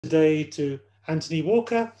Today to Anthony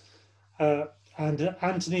Walker.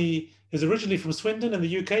 Anthony is originally from Swindon in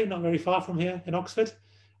the UK, not very far from here in Oxford.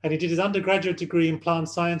 And he did his undergraduate degree in plant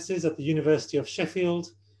sciences at the University of Sheffield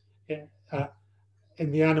in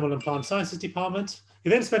the Animal and Plant Sciences department. He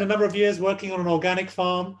then spent a number of years working on an organic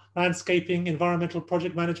farm, landscaping, environmental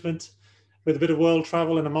project management, with a bit of world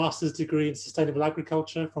travel and a master's degree in sustainable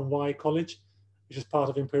agriculture from Y College, which was part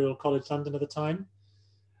of Imperial College London at the time.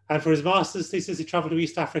 And for his master's thesis, he traveled to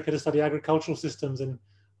East Africa to study agricultural systems in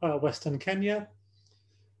Western Kenya.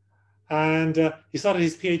 And he started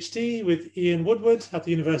his PhD with Ian Woodward at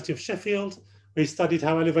the University of Sheffield, where he studied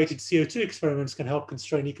how elevated CO2 experiments can help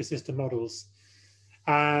constrain ecosystem models.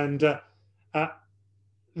 And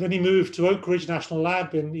then he moved to Oak Ridge National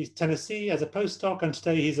Lab in East Tennessee as a postdoc, and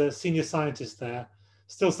today he's a senior scientist there,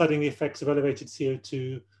 still studying the effects of elevated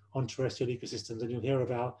CO2 on terrestrial ecosystems. And you'll hear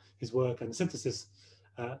about his work and synthesis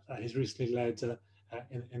he's recently led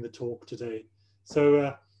in the talk today.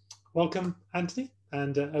 So welcome, Anthony,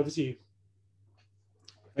 and over to you.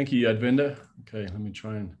 Thank you, Yadvinder. Okay, let me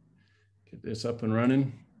try and get this up and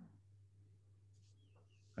running.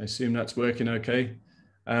 I assume that's working okay.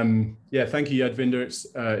 Yeah, thank you, Yadvinder.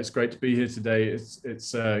 It's great to be here today.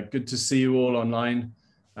 It's good to see you all online.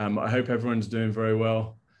 I hope everyone's doing very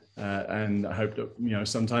well, and I hope that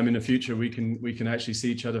sometime in the future we can actually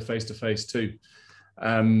see each other face to face too.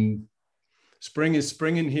 Spring is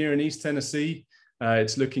springing here in East Tennessee.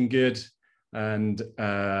 It's looking good, and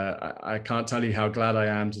I can't tell you how glad I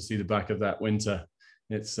am to see the back of that winter.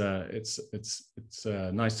 It's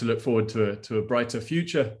nice to look forward to a brighter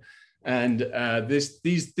future. And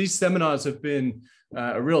these seminars have been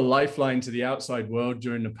a real lifeline to the outside world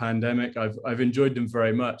during the pandemic. I've enjoyed them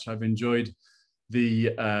very much. I've enjoyed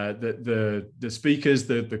the speakers,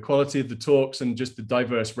 the quality of the talks, and just the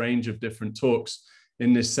diverse range of different talks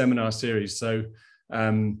in this seminar series. So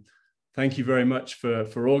thank you very much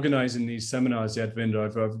for organizing these seminars, Yadvinder.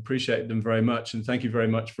 I've appreciated them very much, and thank you very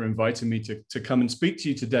much for inviting me to come and speak to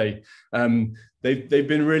you today. They've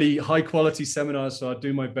been really high quality seminars, so I'll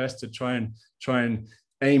do my best to try and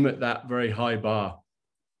aim at that very high bar.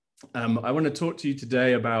 I want to talk to you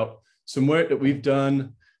today about some work that we've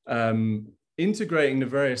done integrating the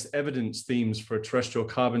various evidence themes for a terrestrial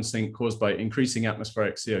carbon sink caused by increasing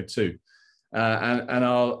atmospheric CO2. And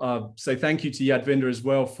I'll say thank you to Yadvinder as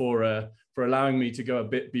well for allowing me to go a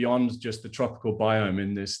bit beyond just the tropical biome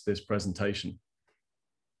in this presentation.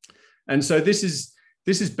 And so this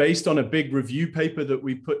is based on a big review paper that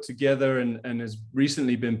we put together and has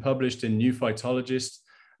recently been published in New Phytologist.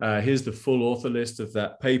 Here's the full author list of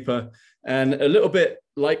that paper. And a little bit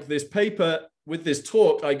like this paper, with this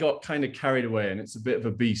talk, I got kind of carried away, and it's a bit of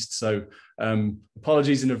a beast. So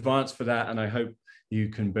apologies in advance for that, and I hope you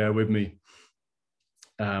can bear with me.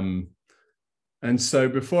 And so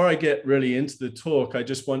before I get really into the talk, I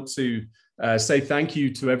just want to say thank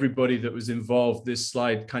you to everybody that was involved. This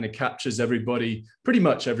slide kind of captures everybody, pretty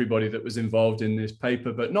much everybody that was involved in this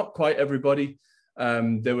paper, but not quite everybody.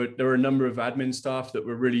 There were a number of admin staff that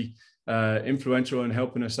were really influential in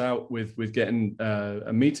helping us out with getting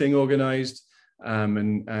a meeting organized,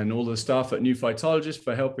 and all the staff at New Phytologist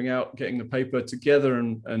for helping out getting the paper together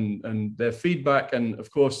and their feedback, and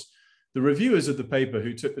of course the reviewers of the paper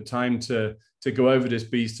who took the time to go over this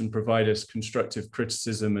beast and provide us constructive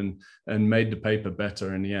criticism and made the paper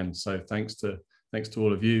better in the end. So thanks to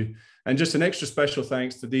all of you, and just an extra special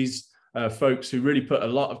thanks to these folks who really put a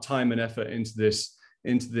lot of time and effort into this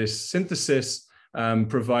synthesis,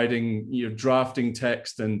 providing drafting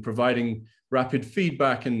text and providing rapid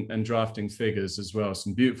feedback and drafting figures as well,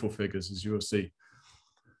 some beautiful figures, as you will see.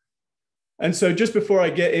 And so just before I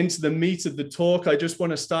get into the meat of the talk, I just want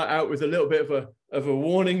to start out with a little bit of a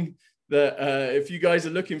warning that if you guys are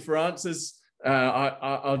looking for answers,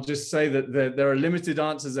 I'll just say that there are limited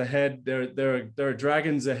answers ahead. There are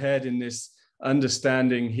dragons ahead in this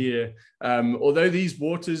understanding here. Although these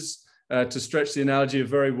waters, to stretch the analogy, are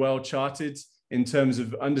very well charted in terms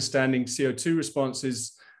of understanding CO2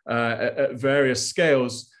 responses at various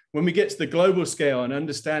scales, when we get to the global scale and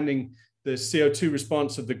understanding the CO2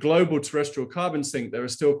 response of the global terrestrial carbon sink, there are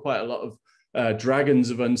still quite a lot of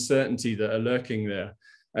dragons of uncertainty that are lurking there.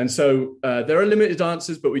 And so there are limited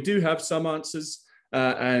answers, but we do have some answers.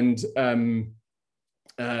 Given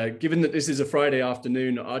that this is a Friday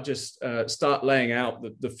afternoon, I'll just start laying out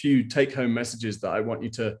the few take-home messages that I want you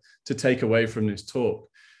to take away from this talk.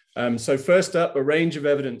 So first up, a range of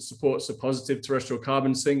evidence supports a positive terrestrial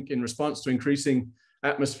carbon sink in response to increasing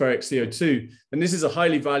atmospheric CO2. And this is a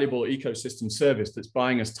highly valuable ecosystem service that's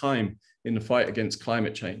buying us time in the fight against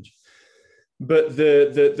climate change. But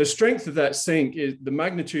the strength of that sink, is the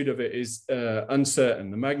magnitude of it is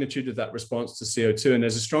uncertain, the magnitude of that response to CO2, and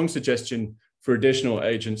there's a strong suggestion for additional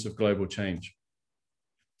agents of global change.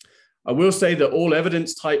 I will say that all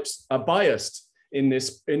evidence types are biased in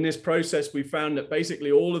this process. We found that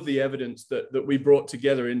basically all of the evidence that we brought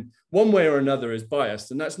together in one way or another is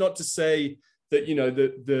biased. And that's not to say that, you know,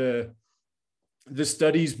 the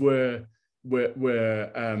studies were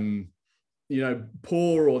you know,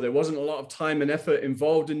 poor, or there wasn't a lot of time and effort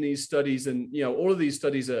involved in these studies. And, you know, all of these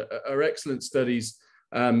studies are excellent studies,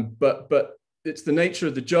 but it's the nature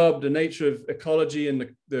of the job, the nature of ecology,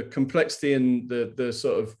 and the complexity and the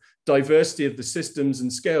sort of diversity of the systems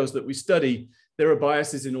and scales that we study. There are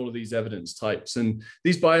biases in all of these evidence types. And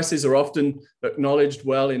these biases are often acknowledged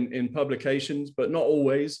well in publications, but not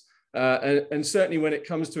always. And certainly when it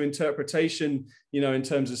comes to interpretation, you know, in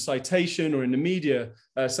terms of citation or in the media,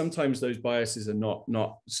 sometimes those biases are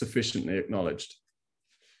not sufficiently acknowledged.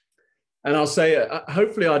 And I'll say,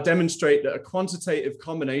 hopefully I'll demonstrate that a quantitative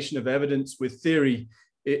combination of evidence with theory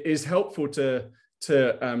is helpful to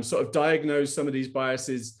sort of diagnose some of these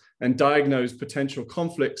biases and diagnose potential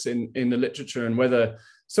conflicts in the literature, and whether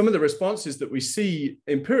some of the responses that we see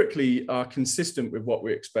empirically are consistent with what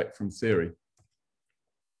we expect from theory.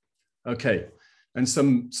 Okay, and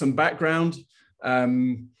some background.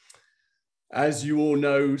 As you all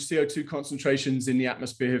know, CO2 concentrations in the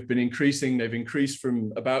atmosphere have been increasing. They've increased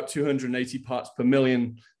from about 280 parts per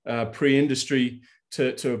million pre-industry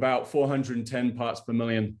to about 410 parts per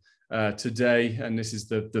million today. And this is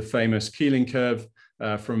the famous Keeling curve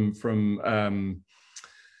this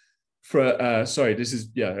is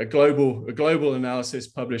a global analysis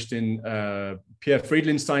published in Pierre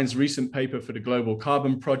Friedlandstein's recent paper for the Global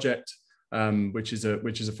Carbon Project, which is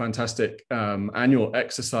a fantastic annual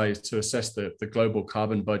exercise to assess the global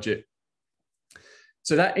carbon budget.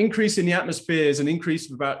 So that increase in the atmosphere is an increase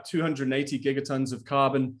of about 280 gigatons of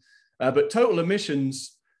carbon, but total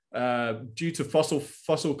emissions due to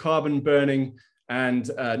fossil carbon burning and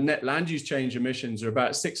net land use change emissions are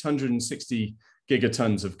about 660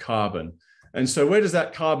 gigatons of carbon. And so where does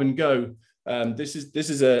that carbon go? This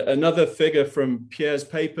is another figure from Pierre's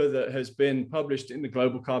paper that has been published in the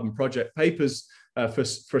Global Carbon Project papers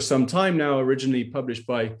for some time now, originally published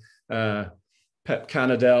by Pep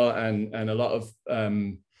Canadell and a lot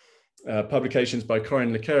of publications by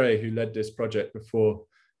Corinne Lequerre, who led this project before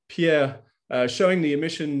Pierre, showing the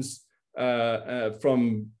emissions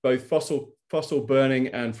from both fossil burning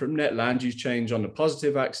and from net land use change on the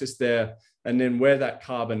positive axis there, and then where that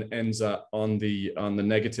carbon ends up on the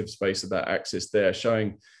negative space of that axis there,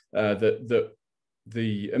 showing that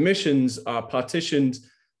the emissions are partitioned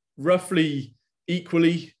roughly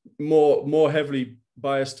equally, more heavily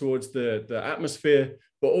biased towards the atmosphere,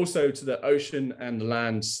 but also to the ocean and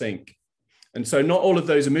land sink. And so not all of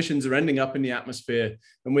those emissions are ending up in the atmosphere.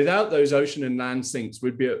 And without those ocean and land sinks,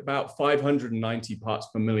 we'd be at about 590 parts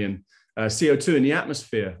per million CO2 in the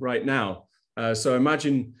atmosphere right now. So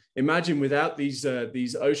imagine without these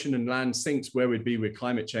ocean and land sinks, where we'd be with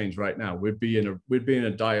climate change right now. We'd be in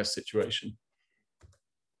a dire situation.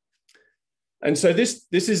 And so this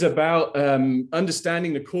is about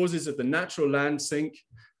understanding the causes of the natural land sink.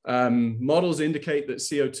 Models indicate that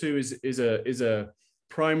CO2 is a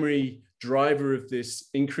primary driver of this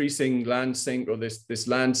increasing land sink, or this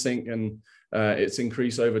land sink and its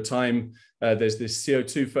increase over time. There's this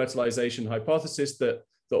CO2 fertilisation hypothesis that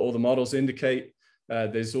all the models indicate.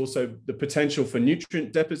 There's also the potential for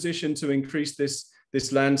nutrient deposition to increase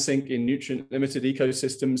this land sink in nutrient limited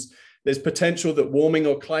ecosystems. There's potential that warming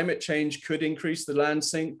or climate change could increase the land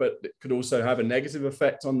sink, but it could also have a negative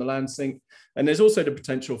effect on the land sink. And there's also the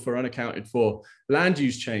potential for unaccounted for land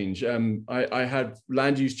use change. I had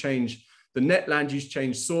land use change, the net land use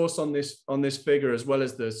change source on this figure, as well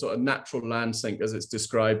as the sort of natural land sink as it's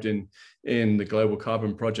described in the Global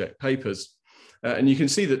Carbon Project papers. And you can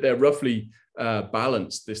see that they're roughly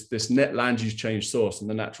balanced, this net land use change source and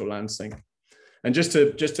the natural land sink. And just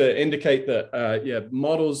to indicate that,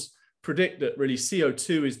 models predict that really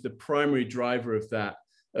CO2 is the primary driver of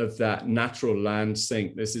that natural land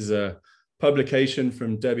sink. This is a publication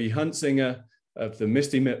from Debbie Huntsinger of the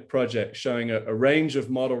MISTIMIP project, showing a range of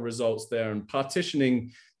model results there and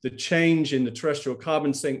partitioning the change in the terrestrial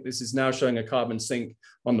carbon sink. This is now showing a carbon sink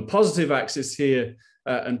on the positive axis here,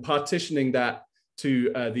 and partitioning that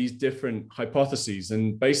to these different hypotheses,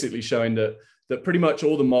 and basically showing that pretty much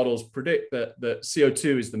all the models predict that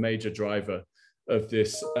CO2 is the major driver of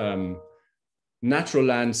this natural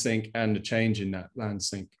land sink and the change in that land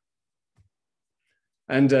sink.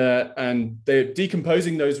 And they're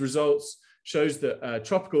decomposing those results, shows that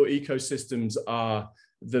tropical ecosystems are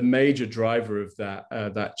the major driver of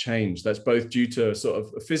that change. That's both due to sort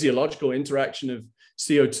of a physiological interaction of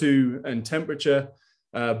CO2 and temperature,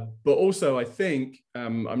 but also I think,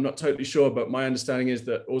 I'm not totally sure, but my understanding is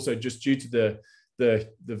that also just due to the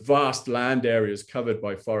vast land areas covered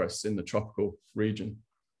by forests in the tropical region.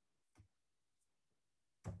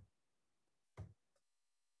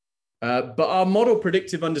 But our model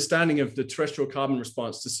predictive understanding of the terrestrial carbon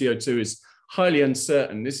response to CO2 is highly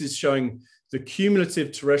uncertain. This is showing the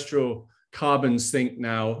cumulative terrestrial carbon sink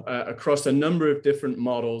now across a number of different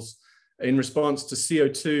models in response to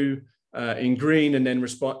CO2 in green, and then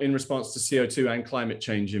in response to CO2 and climate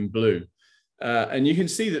change in blue. And you can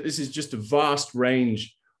see that this is just a vast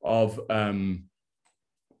range of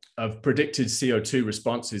predicted CO2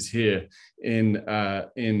 responses here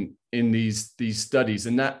in these studies.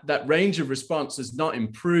 And that range of response has not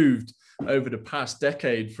improved over the past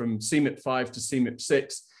decade from CMIP 5 to CMIP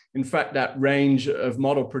 6. In fact, that range of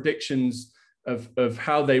model predictions of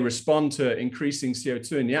how they respond to increasing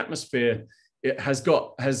CO2 in the atmosphere, it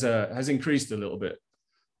has increased a little bit.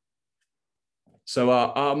 So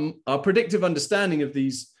our predictive understanding of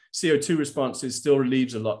these CO2 responses still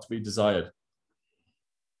leaves a lot to be desired.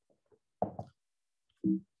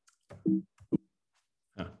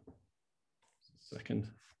 Second.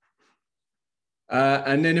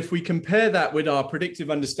 And then if we compare that with our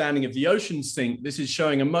predictive understanding of the ocean sink, this is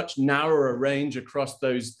showing a much narrower range across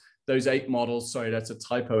those 8 models. Sorry, that's a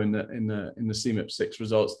typo in the CMIP 6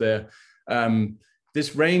 results there.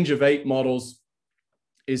 This range of 8 models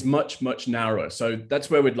is much narrower. So that's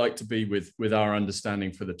where we'd like to be with our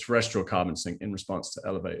understanding for the terrestrial carbon sink in response to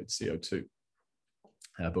elevated CO2.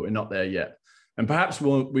 But we're not there yet. And perhaps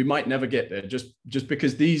we might never get there, just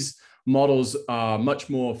because these models are much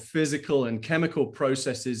more physical and chemical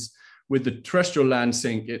processes. With the terrestrial land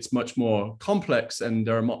sink, it's much more complex, and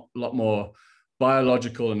there are a lot more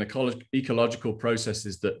biological and ecological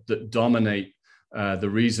processes that dominate the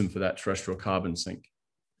reason for that terrestrial carbon sink.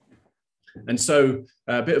 And so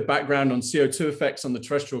a bit of background on CO2 effects on the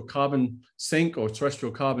terrestrial carbon sink or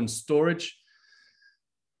terrestrial carbon storage.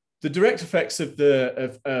 The direct effects of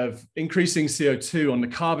increasing CO2 on the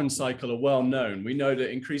carbon cycle are well known. We know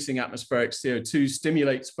that increasing atmospheric CO2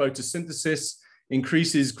 stimulates photosynthesis,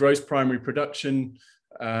 increases gross primary production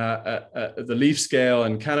at the leaf scale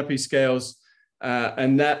and canopy scales,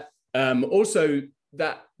 and that also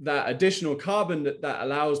that additional carbon that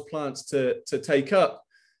allows plants to take up.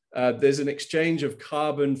 There's an exchange of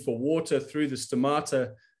carbon for water through the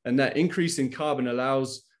stomata, and that increase in carbon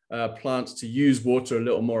allows plants to use water a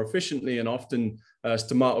little more efficiently, and often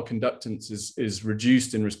stomatal conductance is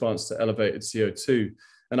reduced in response to elevated CO2.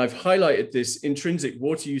 And I've highlighted this intrinsic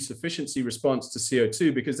water use efficiency response to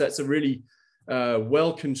CO2 because that's a really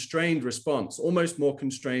well-constrained response, almost more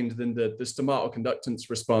constrained than the stomatal conductance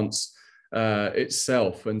response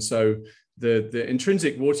itself. And so the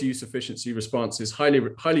intrinsic water use efficiency response is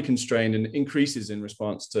highly constrained and increases in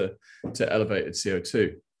response to elevated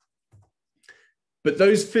CO2. But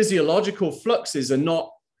those physiological fluxes are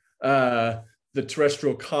not the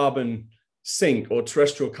terrestrial carbon sink or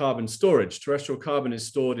terrestrial carbon storage. Terrestrial carbon is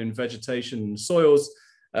stored in vegetation and soils,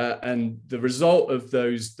 and the result of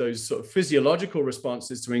those sort of physiological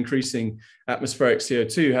responses to increasing atmospheric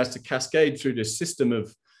CO2 has to cascade through this system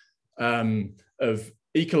of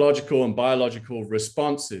ecological and biological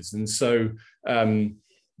responses. And so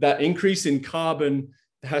that increase in carbon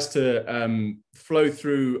has to flow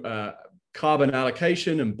through carbon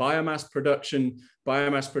allocation and biomass production.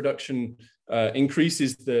 Biomass production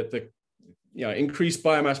increases increased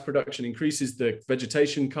biomass production increases the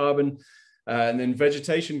vegetation carbon, and then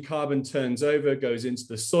vegetation carbon turns over, goes into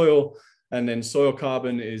the soil, and then soil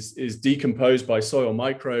carbon is decomposed by soil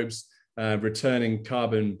microbes, returning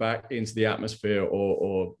carbon back into the atmosphere,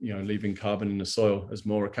 or leaving carbon in the soil as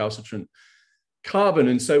more recalcitrant carbon.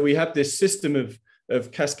 And so we have this system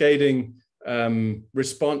of cascading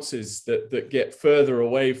responses that get further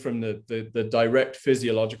away from the direct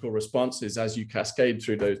physiological responses as you cascade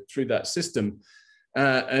through that system,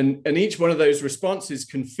 and each one of those responses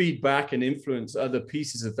can feed back and influence other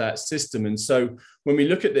pieces of that system. And so when we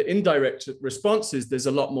look at the indirect responses, there's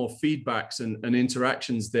a lot more feedbacks and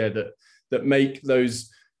interactions there that make those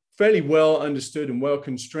fairly well understood and well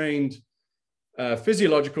constrained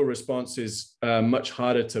physiological responses much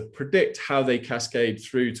harder to predict how they cascade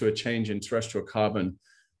through to a change in terrestrial carbon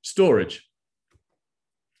storage.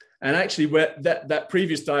 And actually, where that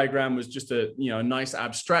previous diagram was just a nice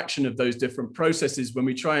abstraction of those different processes. When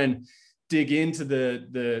we try and dig into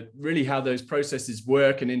the really how those processes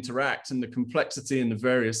work and interact and the complexity and the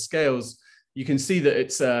various scales, you can see that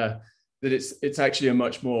it's actually a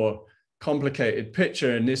much more complicated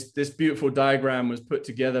picture. And this beautiful diagram was put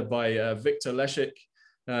together by Victor Leszek,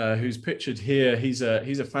 who's pictured here. He's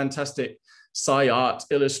a fantastic sci art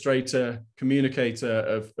illustrator,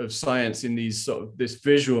 communicator of science in this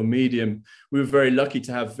visual medium. We were very lucky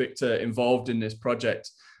to have Victor involved in this project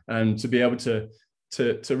and to be able to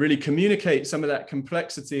really communicate some of that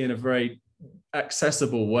complexity in a very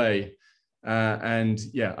accessible way. And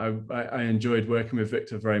yeah, I enjoyed working with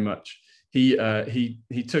Victor very much. He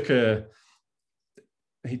took this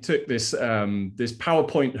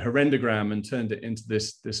PowerPoint horrendogram and turned it into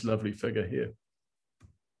this lovely figure here.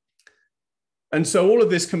 And so all of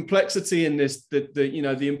this complexity and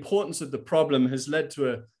the importance of the problem has led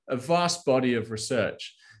to a vast body of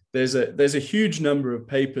research. There's a huge number of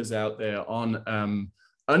papers out there on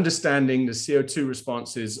understanding the CO2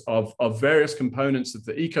 responses of various components of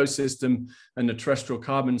the ecosystem and the terrestrial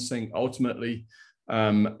carbon sink ultimately.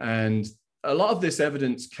 And a lot of this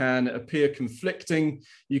evidence can appear conflicting.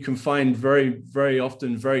 You can find very, very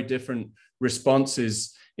often very different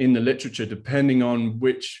responses in the literature, depending on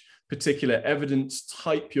which particular evidence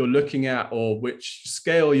type you're looking at or which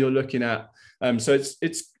scale you're looking at. So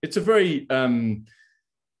it's a very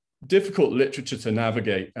difficult literature to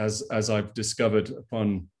navigate, as I've discovered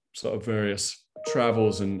upon sort of various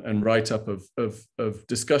travels and write-up of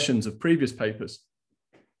discussions of previous papers.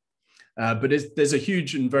 But there's a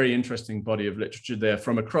huge and very interesting body of literature there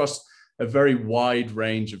from across a very wide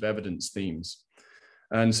range of evidence themes.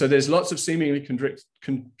 And so there's lots of seemingly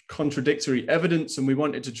contradictory evidence, and we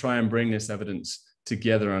wanted to try and bring this evidence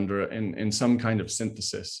together in some kind of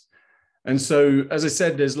synthesis. And so, as I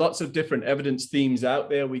said, there's lots of different evidence themes out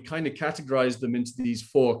there. We kind of categorize them into these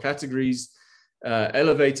 4 categories: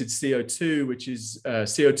 elevated CO2, which is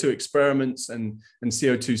CO2 experiments and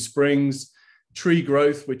CO2 springs; tree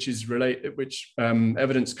growth, which is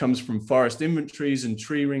evidence comes from forest inventories and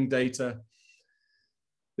tree ring data.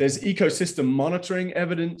 There's ecosystem monitoring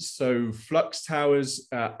evidence, so flux towers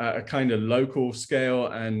at a kind of local scale,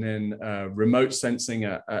 and then remote sensing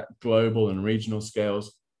at global and regional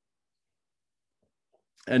scales.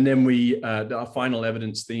 And then our final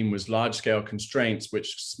evidence theme was large-scale constraints,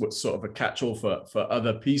 which was sort of a catch-all for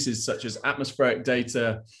other pieces, such as atmospheric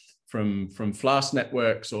data from flash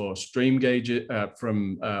networks or stream gauges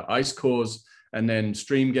from ice cores, and then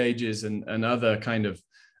stream gauges and other kind of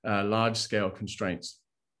large-scale constraints.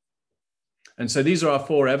 And so these are our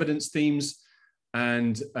 4 evidence themes,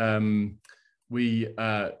 and the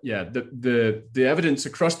evidence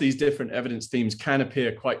across these different evidence themes can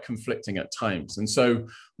appear quite conflicting at times. And so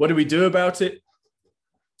what do we do about it?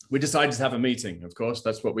 We decided to have a meeting. Of course,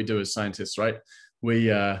 that's what we do as scientists, right?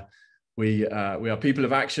 We are people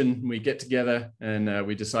of action. We get together and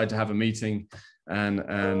we decide to have a meeting.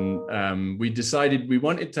 And we decided we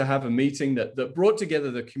wanted to have a meeting that brought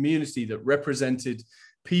together the community, that represented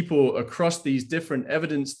people across these different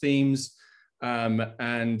evidence themes,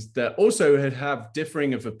 and that also have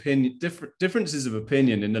differences of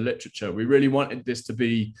opinion in the literature. We really wanted this to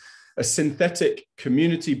be a synthetic,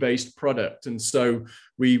 community-based product, and so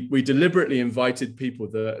we deliberately invited people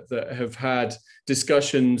that have had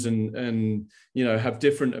discussions and have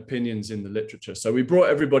different opinions in the literature. So we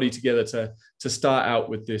brought everybody together to start out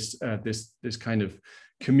with this kind of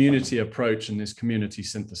community approach and this community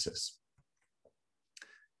synthesis.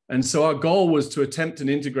 And so our goal was to attempt an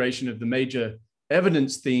integration of the major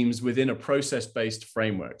evidence themes within a process-based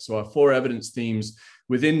framework. So our 4 evidence themes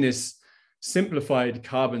within this simplified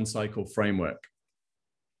carbon cycle framework.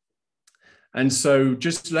 And so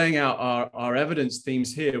just laying out our evidence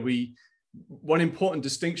themes here, one important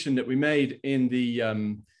distinction that we made in the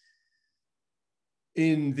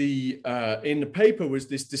paper was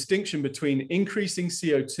this distinction between increasing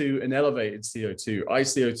CO2 and elevated CO2,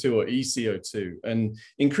 ICO2 or ECO2. And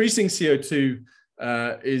increasing CO2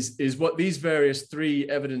 is what these various 3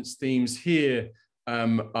 evidence themes here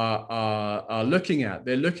are looking at.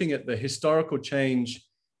 They're looking at the historical change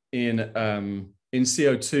in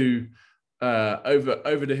CO2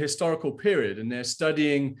 over the historical period, and they're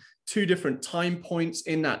studying 2 different time points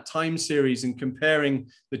in that time series and comparing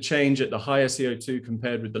the change at the higher CO2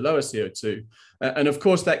 compared with the lower CO2. And of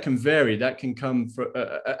course, that can vary. That can come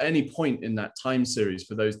at any point in that time series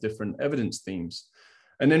for those different evidence themes.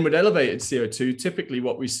 And then with elevated CO2, typically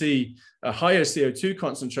what we see are higher CO2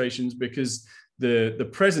 concentrations because the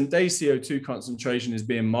present day CO2 concentration is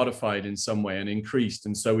being modified in some way and increased.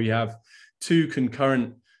 And so we have 2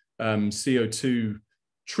 concurrent CO2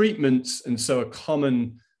 treatments, and so a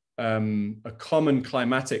common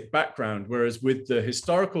climatic background. Whereas with the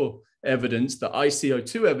historical evidence, the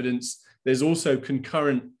ICO2 evidence, there's also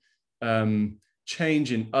concurrent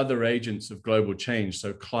change in other agents of global change.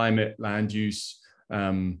 So climate, land use,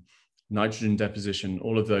 nitrogen deposition,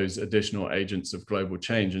 all of those additional agents of global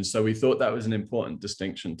change. And so we thought that was an important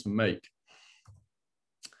distinction to make.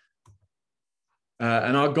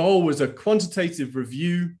 And our goal was a quantitative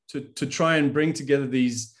review to try and bring together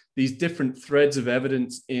these different threads of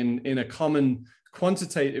evidence in a common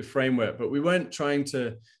quantitative framework, but we weren't trying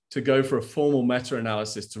to go for a formal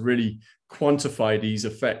meta-analysis to really quantify these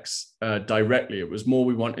effects directly. It was more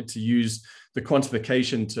we wanted to use the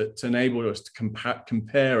quantification to enable us to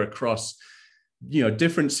compare across,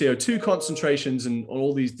 different CO2 concentrations and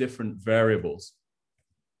all these different variables.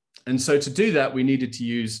 And so to do that, we needed to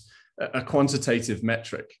use a quantitative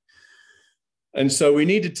metric. And so we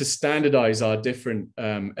needed to standardize our different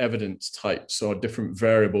evidence types or different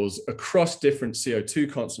variables across different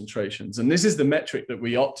CO2 concentrations. And this is the metric that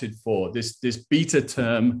we opted for, this beta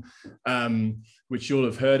term, which you'll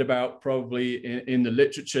have heard about probably in the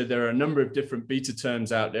literature. There are a number of different beta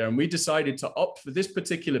terms out there, and we decided to opt for this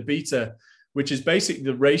particular beta, which is basically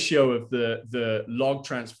the ratio of the log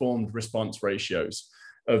transformed response ratios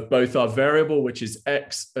of both our variable, which is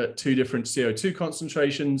X at two different CO2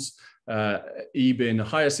 concentrations, E being a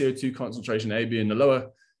higher CO2 concentration, A being the lower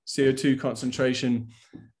CO2 concentration,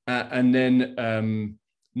 and then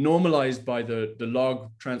normalized by the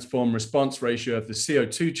log transform response ratio of the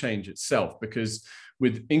CO2 change itself, because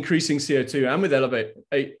with increasing CO2 and with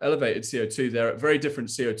elevated CO2, they're at very different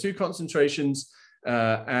CO2 concentrations,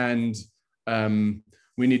 and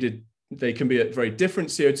they can be at very different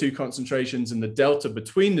CO2 concentrations, and the delta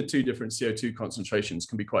between the two different CO2 concentrations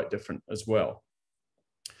can be quite different as well.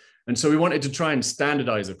 And so we wanted to try and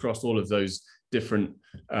standardize across all of those different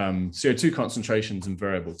CO2 concentrations and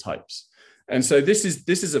variable types. And so this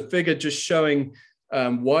is a figure just showing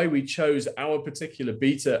why we chose our particular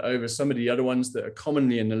beta over some of the other ones that are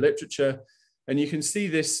commonly in the literature. And you can see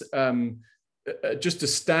this just a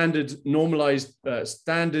standard normalized,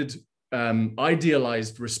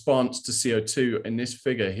 idealized response to CO2 in this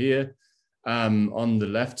figure here. On the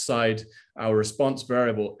left side, our response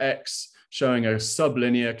variable X, showing a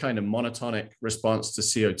sublinear kind of monotonic response to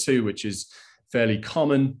CO2, which is fairly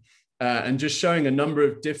common, and just showing a number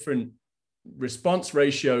of different response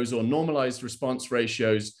ratios or normalized response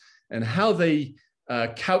ratios and how they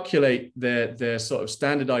calculate their sort of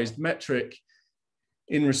standardized metric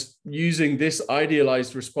in using this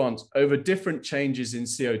idealized response over different changes in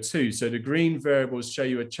CO2. So the green variables show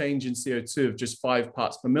you a change in CO2 of just 5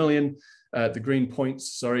 parts per million, the green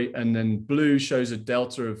points, sorry, and then blue shows a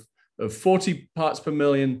delta of 40 parts per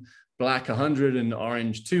million, black 100, and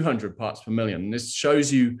orange 200 parts per million. And this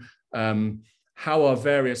shows you how our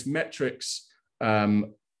various metrics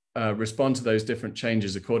respond to those different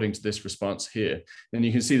changes according to this response here. And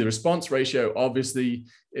you can see the response ratio obviously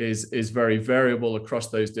is very variable across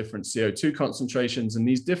those different CO2 concentrations, and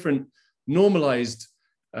these different normalized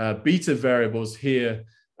beta variables here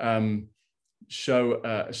show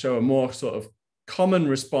a more sort of common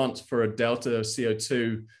response for a delta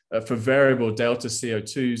CO2, for variable delta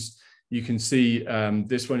CO2s. You can see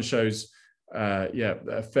this one shows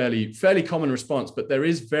a fairly common response, but there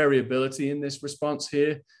is variability in this response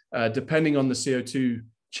here, depending on the CO2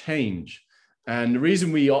 change. And the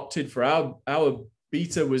reason we opted for our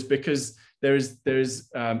beta was because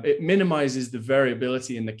it minimizes the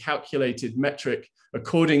variability in the calculated metric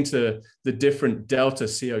according to the different delta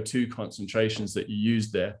CO2 concentrations that you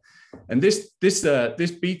use there. And this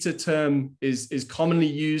beta term is commonly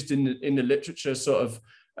used in the literature, sort of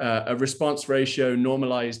a response ratio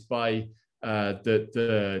normalized by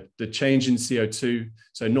the change in CO2,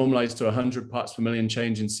 so normalized to 100 parts per million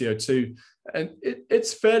change in CO2. And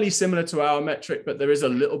it's fairly similar to our metric, but there is a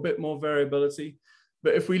little bit more variability.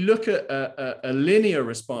 But if we look at a linear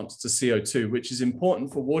response to CO2, which is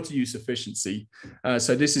important for water use efficiency,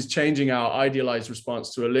 so this is changing our idealized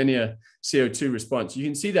response to a linear CO2 response, you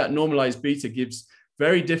can see that normalized beta gives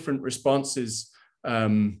very different responses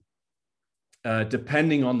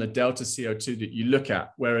depending on the delta CO2 that you look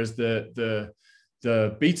at, whereas the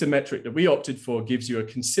beta metric that we opted for gives you a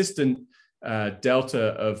consistent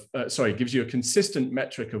gives you a consistent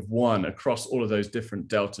metric of 1 across all of those different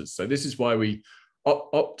deltas. So this is why we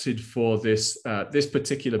opted for this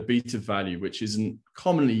particular beta value, which isn't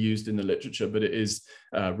commonly used in the literature, but it is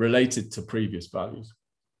related to previous values.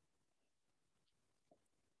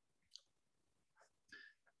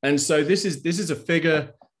 And so this is a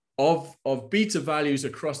figure of beta values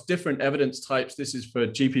across different evidence types. This is for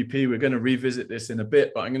GPP. We're going to revisit this in a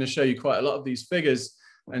bit, but I'm going to show you quite a lot of these figures.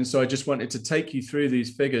 And so I just wanted to take you through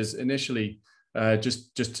these figures initially,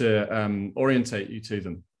 just to orientate you to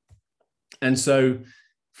them. And so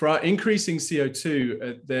For our increasing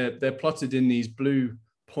CO2, they're plotted in these blue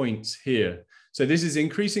points here. So this is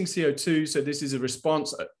increasing CO2. So this is a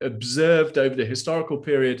response observed over the historical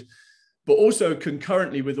period, but also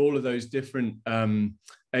concurrently with all of those different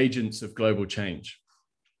agents of global change.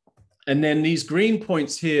 And then these green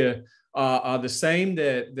points here are the same.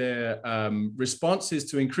 They're responses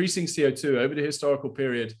to increasing CO2 over the historical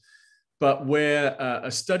period, but where a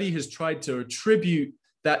study has tried to attribute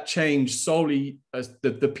that change solely,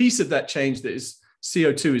 the piece of that change that is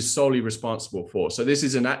CO2 is solely responsible for. So this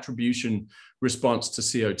is an attribution response to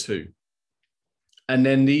CO2. And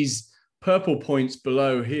then these purple points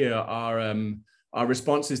below here are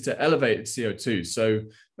responses to elevated CO2. So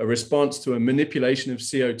a response to a manipulation of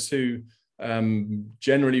CO2,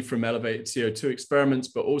 generally from elevated CO2 experiments,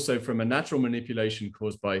 but also from a natural manipulation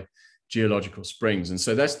caused by geological springs. And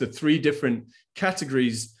so that's the three different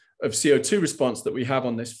categories of CO2 response that we have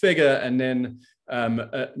on this figure. And then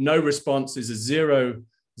no response is a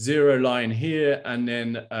zero line here. And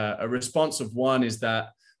then a response of 1 is that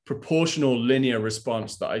proportional linear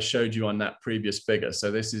response that I showed you on that previous figure.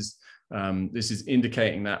 So this is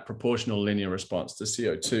indicating that proportional linear response to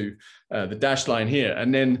CO2, the dashed line here.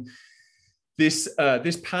 And then this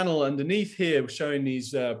panel underneath here showing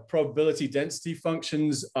these probability density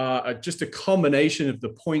functions are just a combination of the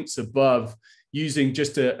points above, using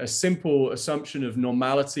just a simple assumption of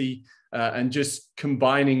normality and just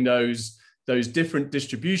combining those different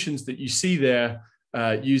distributions that you see there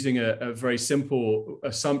using a very simple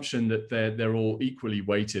assumption that they're all equally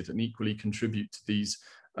weighted and equally contribute to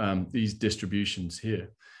these distributions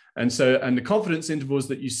here. And the confidence intervals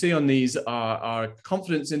that you see on these are a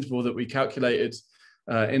confidence interval that we calculated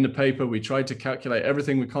in the paper. We tried to calculate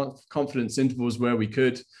everything with confidence intervals where we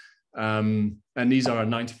could. And these are a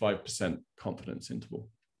 95% confidence interval.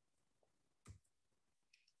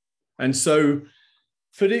 And so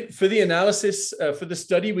for the analysis, for the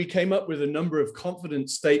study, we came up with a number of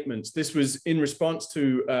confidence statements. This was in response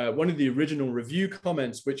to one of the original review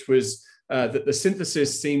comments, which was that the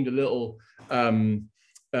synthesis seemed a little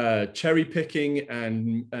cherry picking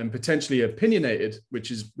and potentially opinionated, which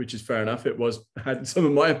is fair enough. It had some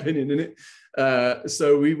of my opinion in it.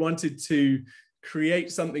 So we wanted to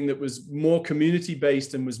create something that was more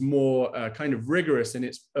community-based and was more kind of rigorous in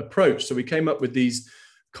its approach. So we came up with these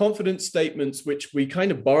confidence statements, which we kind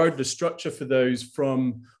of borrowed the structure for those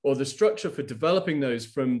from, or the structure for developing those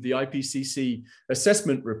from the IPCC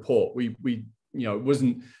assessment report. We it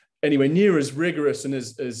wasn't anywhere near as rigorous and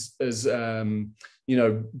as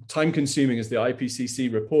time consuming as the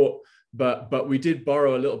IPCC report, but we did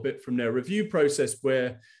borrow a little bit from their review process,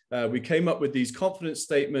 where we came up with these confidence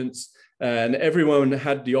statements, and everyone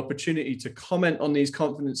had the opportunity to comment on these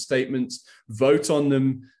confidence statements, vote on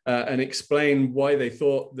them, and explain why they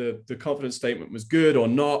thought the confidence statement was good or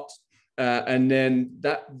not. And then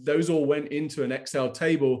those all went into an Excel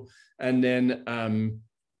table. And then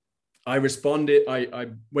I responded. I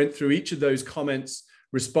went through each of those comments,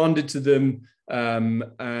 responded to them,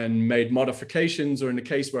 and made modifications. Or in the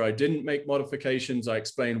case where I didn't make modifications, I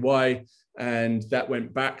explained why. And that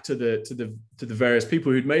went back to the various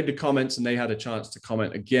people who'd made the comments, and they had a chance to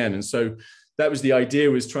comment again. And so that was the idea,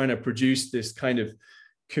 was trying to produce this kind of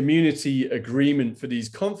community agreement for these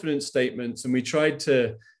confidence statements. And we tried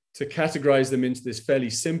to categorize them into this fairly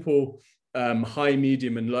simple high,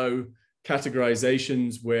 medium, and low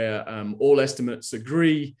categorizations, where all estimates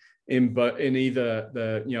agree in either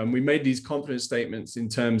and we made these confidence statements in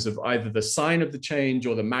terms of either the sign of the change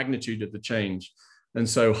or the magnitude of the change. And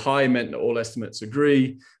so high meant that all estimates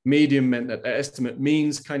agree. Medium meant that the estimate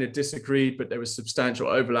means kind of disagreed, but there was substantial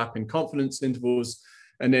overlap in confidence intervals.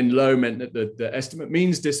 And then low meant that the estimate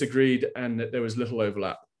means disagreed and that there was little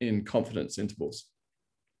overlap in confidence intervals,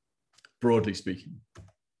 broadly speaking.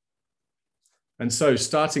 And so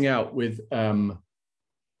starting out with the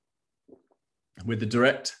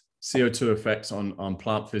direct CO2 effects on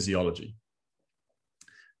plant physiology.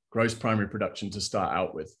 Gross primary production to start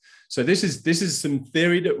out with. So this is some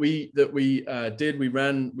theory that we did. We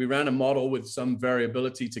ran a model with some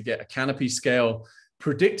variability to get a canopy scale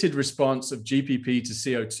predicted response of GPP to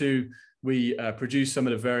CO2. We produced some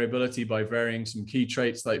of the variability by varying some key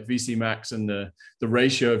traits like VC max and the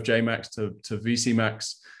ratio of Jmax to VC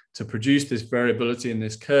max to produce this variability in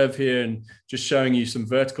this curve here, and just showing you some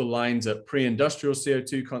vertical lines at pre-industrial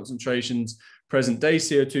CO2 concentrations, present day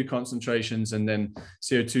CO2 concentrations, and then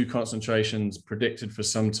CO2 concentrations predicted for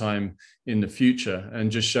some time in the future.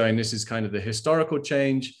 And just showing this is kind of the historical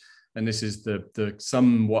change, and this is the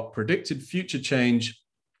somewhat predicted future change.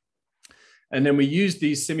 And then we use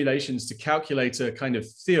these simulations to calculate a kind of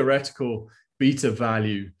theoretical beta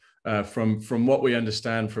value from what we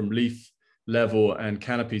understand from leaf level and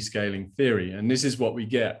canopy scaling theory. And this is what we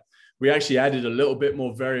get. We actually added a little bit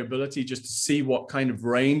more variability just to see what kind of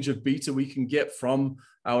range of beta we can get from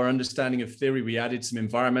our understanding of theory. We added some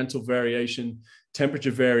environmental variation, temperature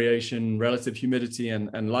variation, relative humidity,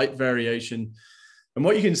 and light variation. And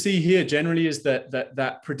what you can see here generally is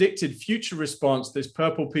that predicted future response, this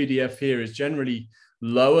purple PDF here, is generally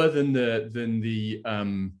lower than the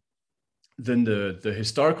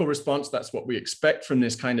historical response. That's what we expect from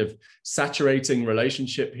this kind of saturating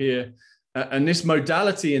relationship here. And this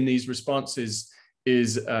modality in these responses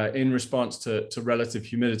is in response to relative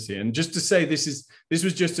humidity. And just to say, this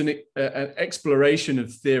was just an exploration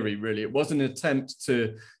of theory, really. It wasn't an attempt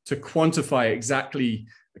to quantify exactly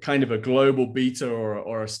kind of a global beta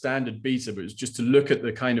or a standard beta, but it was just to look at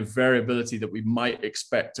the kind of variability that we might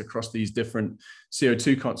expect across these different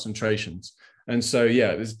CO2 concentrations. And so,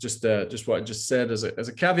 yeah, this is just what I just said as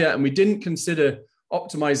a caveat. And we didn't consider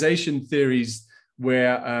optimization theories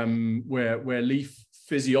where leaf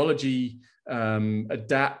physiology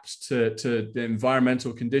adapts to the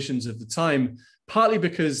environmental conditions of the time, partly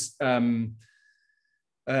because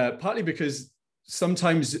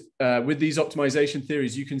sometimes with these optimization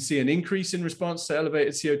theories, you can see an increase in response to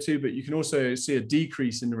elevated CO2, but you can also see a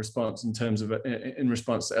decrease in the response in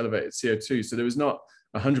response to elevated CO2. So there was not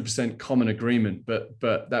 100% common agreement, but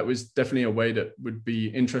that was definitely a way that would be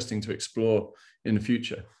interesting to explore in the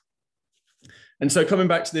future. And so coming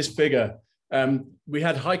back to this figure, we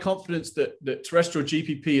had high confidence that terrestrial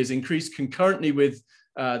GPP is increased concurrently with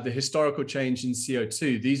the historical change in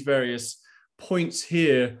CO2. These various points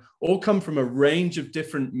here all come from a range of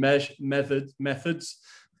different methods.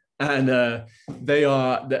 And a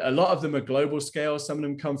lot of them are global scale. Some of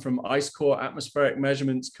them come from ice core atmospheric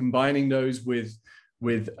measurements, combining those with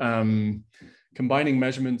combining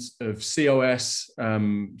measurements of COS,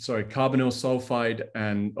 carbonyl sulfide,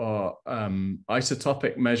 and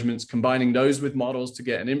isotopic measurements, combining those with models to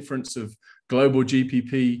get an inference of global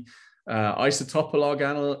GPP.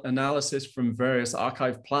 Isotopolog analysis from various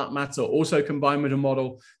archived plant matter also combined with a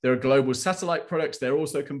model. There are global satellite products. They're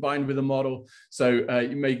also combined with a model. So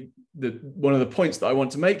one of the points that I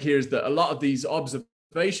want to make here is that a lot of these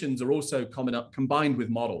observations are also combined with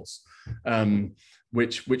models,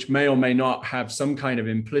 which may or may not have some kind of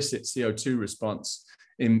implicit CO2 response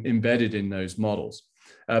embedded in those models.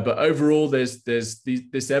 But overall,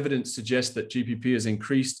 this evidence suggests that GPP has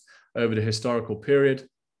increased over the historical period.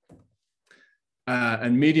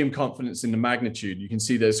 And medium confidence in the magnitude. You can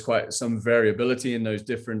see there's quite some variability in those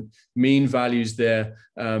different mean values there,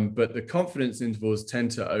 but the confidence intervals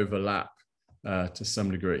tend to overlap to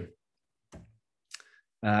some degree.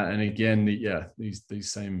 And again,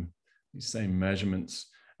 these same measurements.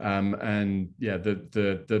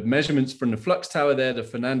 The measurements from the flux tower there, the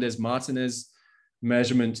Fernandez-Martinez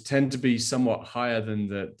measurements, tend to be somewhat higher than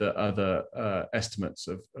the other estimates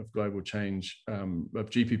of global change,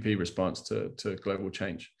 of GPP response to global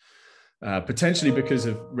change, potentially because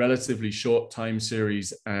of relatively short time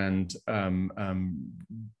series and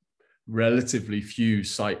relatively few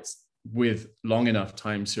sites with long enough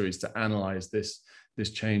time series to analyze this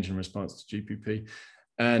change in response to GPP.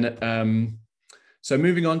 And so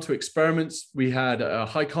moving on to experiments, we had a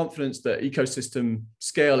high confidence that ecosystem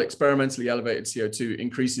scale experimentally elevated CO2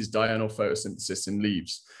 increases diurnal photosynthesis in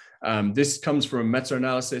leaves. This comes from a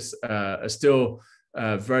meta-analysis, a still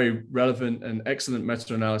very relevant and excellent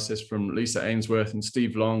meta-analysis from Lisa Ainsworth and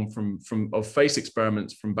Steve Long of face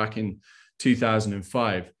experiments from back in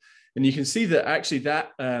 2005. And you can see that actually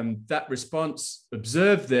that response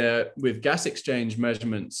observed there with gas exchange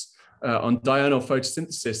measurements on diurnal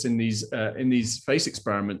photosynthesis in these face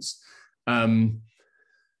experiments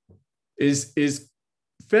is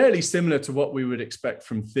fairly similar to what we would expect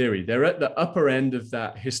from theory. They're at the upper end of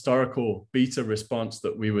that historical beta response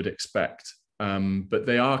that we would expect, but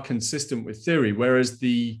they are consistent with theory. Whereas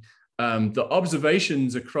the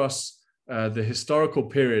observations across the historical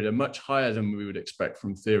period are much higher than we would expect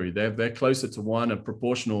from theory. They're closer to a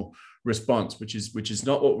proportional response, which is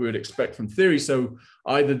not what we would expect from theory. So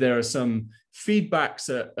either there are some feedbacks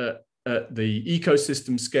at the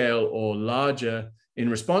ecosystem scale or larger in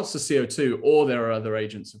response to CO2, or there are other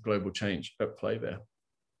agents of global change at play there.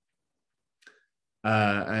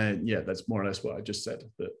 And yeah, that's more or less what I just said.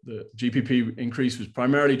 The GPP increase was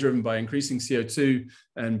primarily driven by increasing CO2,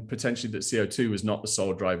 and potentially that CO2 was not the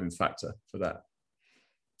sole driving factor for that.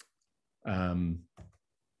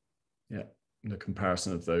 Yeah, the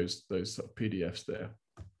comparison of those sort of PDFs there.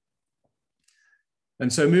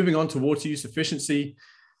 And so moving on to water use efficiency,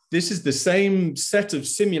 this is the same set of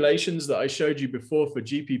simulations that I showed you before for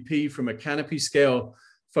GPP from a canopy scale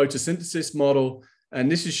photosynthesis model.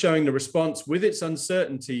 And this is showing the response with its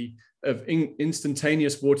uncertainty of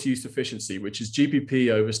instantaneous water use efficiency, which is GPP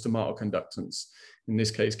over stomatal conductance, in this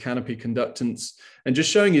case, canopy conductance, and just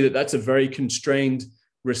showing you that that's a very constrained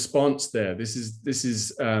response there. This is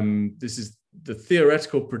the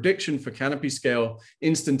theoretical prediction for canopy scale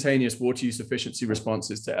instantaneous water use efficiency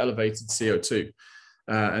responses to elevated CO2.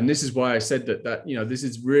 And this is why I said that this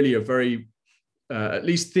is really a very, at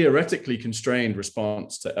least theoretically constrained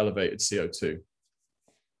response to elevated CO2.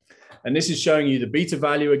 And this is showing you the beta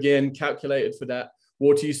value again, calculated for that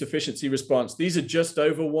water use efficiency response. These are just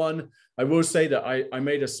over 1. I will say that I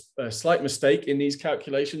made a slight mistake in these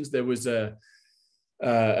calculations. There was a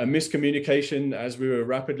miscommunication as we were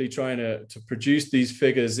rapidly trying to produce these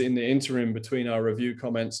figures in the interim between our review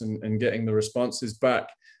comments and getting the responses back.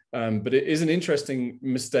 But it is an interesting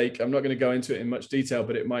mistake. I'm not going to go into it in much detail,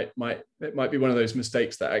 but it might be one of those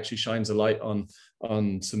mistakes that actually shines a light on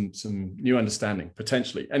some new understanding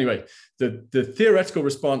potentially. Anyway, the theoretical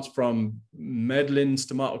response from Medlin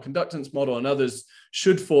stomatal conductance model and others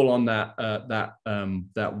should fall on that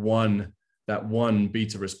one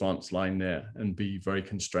beta response line there and be very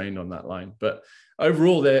constrained on that line. But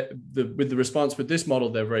overall, with the response with this model,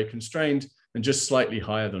 they're very constrained and just slightly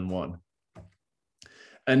higher than 1.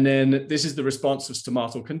 And then this is the response of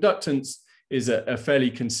stomatal conductance, is a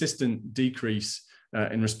fairly consistent decrease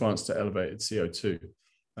in response to elevated CO2.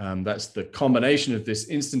 That's the combination of this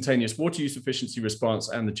instantaneous water use efficiency response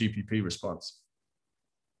and the GPP response.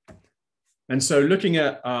 And so looking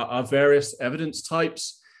at our various evidence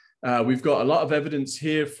types, we've got a lot of evidence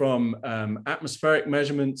here from atmospheric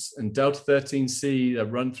measurements and delta 13C that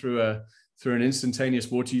run through an instantaneous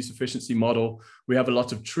water use efficiency model. We have a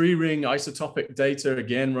lot of tree ring isotopic data,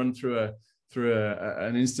 again, run through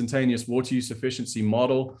an instantaneous water use efficiency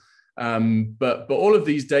model. But all of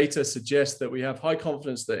these data suggest that we have high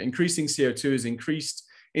confidence that increasing CO2 has increased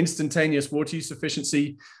instantaneous water use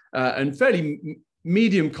efficiency, and fairly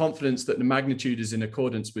medium confidence that the magnitude is in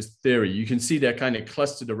accordance with theory. You can see they're kind of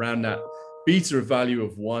clustered around that beta value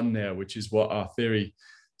of 1 there, which is what our theory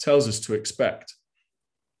tells us to expect.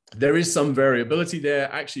 There is some variability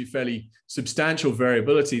there, actually fairly substantial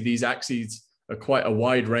variability. These axes are quite a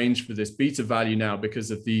wide range for this beta value now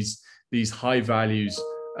because of these high values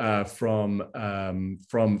from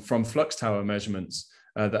flux tower measurements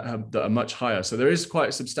that are much higher. So there is quite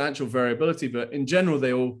a substantial variability, but in general,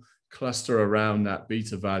 they all cluster around that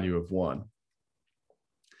beta value of 1.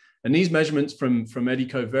 And these measurements from eddy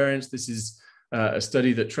covariance, this is a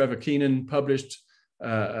study that Trevor Keenan published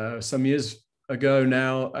some years ago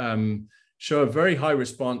now, show a very high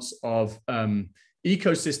response of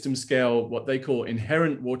ecosystem scale, what they call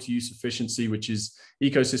inherent water use efficiency, which is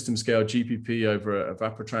ecosystem scale GPP over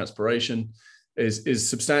evapotranspiration, is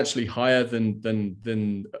substantially higher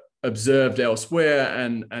than observed elsewhere,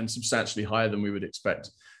 and substantially higher than we would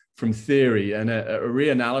expect from theory. And a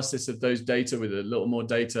reanalysis of those data with a little more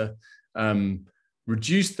data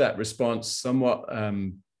reduced that response somewhat,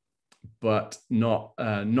 but not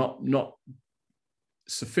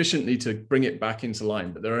sufficiently to bring it back into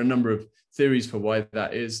line. But there are a number of theories for why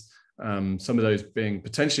that is, some of those being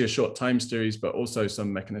potentially a short time series, but also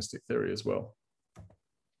some mechanistic theory as well.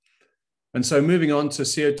 And so moving on to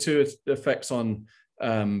CO2 effects on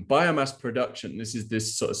biomass production. This is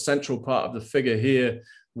this sort of central part of the figure here,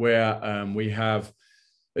 where we have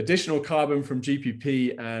additional carbon from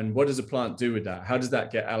GPP, and what does a plant do with that? How does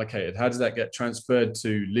that get allocated? How does that get transferred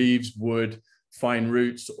to leaves, wood, fine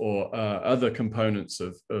roots, or other components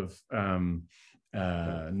of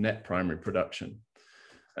net primary production?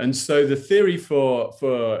 And so the theory for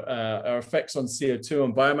our effects on CO2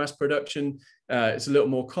 on biomass production, it's a little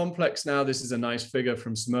more complex now. This is a nice figure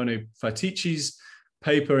from Simone Fatici's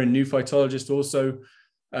paper in New Phytologist also,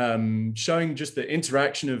 showing just the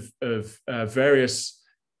interaction of various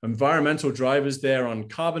environmental drivers there on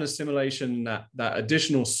carbon assimilation, that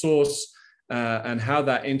additional source, and how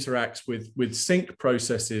that interacts with sink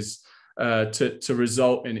processes to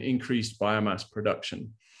result in increased biomass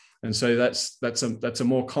production. And so that's a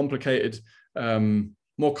more complicated,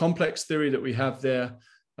 more complex theory that we have there,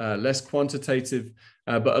 less quantitative,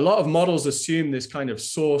 but a lot of models assume this kind of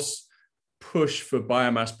source push for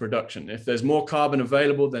biomass production. If there's more carbon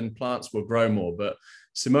available, then plants will grow more. But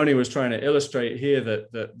Simone was trying to illustrate here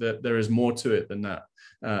that there is more to it than that.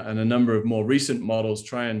 And a number of more recent models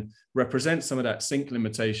try and represent some of that sink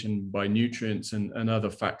limitation by nutrients and other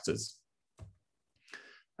factors.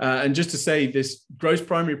 And just to say, this gross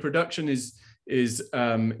primary production is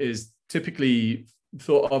typically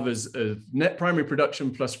thought of as net primary production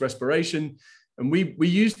plus respiration, And we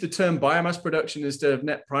use the term biomass production instead of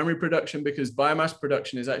net primary production, because biomass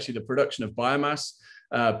production is actually the production of biomass,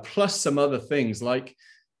 plus some other things like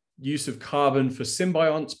use of carbon for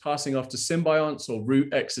symbionts, passing off to symbionts, or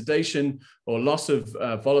root exudation, or loss of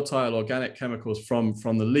volatile organic chemicals from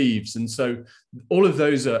the leaves. And so all of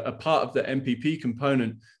those are a part of the NPP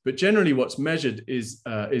component, but generally what's measured is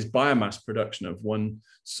biomass production of one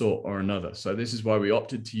sort or another. So this is why we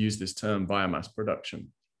opted to use this term biomass production.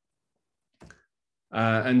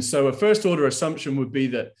 And so a first order assumption would be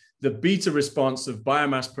that the beta response of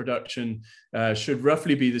biomass production should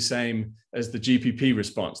roughly be the same as the GPP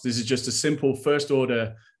response. This is just a simple first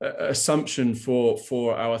order assumption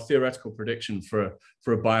for our theoretical prediction for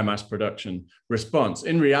a biomass production response.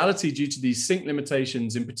 In reality, due to these sink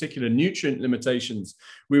limitations, in particular nutrient limitations,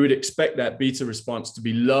 we would expect that beta response to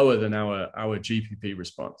be lower than our GPP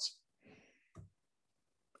response.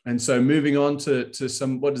 And so moving on to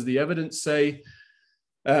some, what does the evidence say?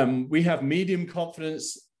 We have medium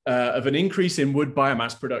confidence of an increase in wood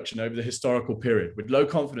biomass production over the historical period, with low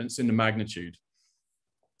confidence in the magnitude,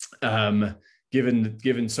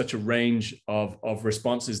 given such a range of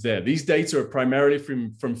responses there. These data are primarily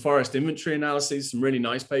from forest inventory analyses, some really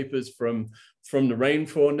nice papers from the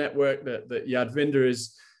Rainfall Network that Yadvinder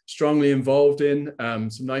is strongly involved in,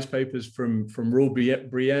 some nice papers from Roel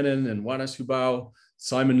Brienen and Wannes Hubau,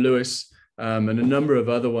 Simon Lewis, and a number of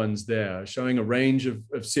other ones there, showing a range of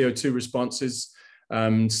CO2 responses,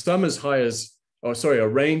 some as high as, a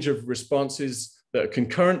range of responses that are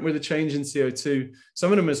concurrent with a change in CO2,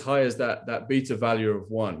 some of them as high as that beta value of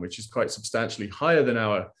 1, which is quite substantially higher than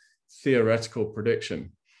our theoretical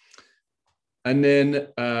prediction. And then,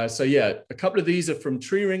 a couple of these are from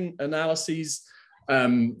tree ring analyses,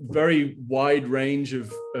 very wide range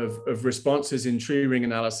of responses in tree ring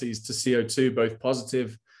analyses to CO2, both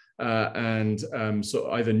positive and sort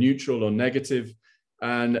of either neutral or negative.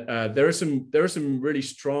 And there are some really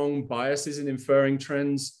strong biases in inferring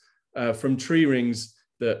trends from tree rings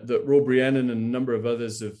that Roel Brienen and a number of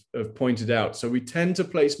others have pointed out. So we tend to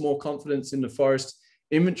place more confidence in the forest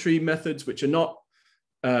inventory methods, which are not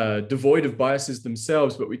devoid of biases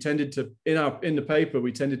themselves, but we tended to, in the paper,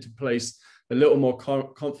 we tended to place a little more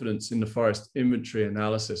confidence in the forest inventory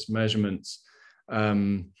analysis measurements,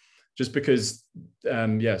 just because,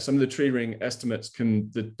 some of the tree ring estimates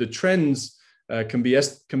the trends can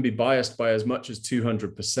be biased by as much as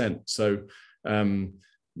 200%. So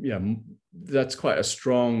that's quite a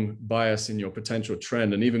strong bias in your potential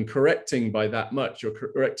trend, and even correcting by that much, you're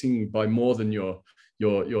correcting by more than your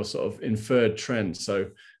sort of inferred trend. So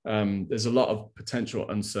there's a lot of potential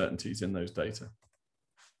uncertainties in those data.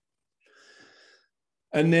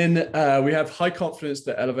 And then we have high confidence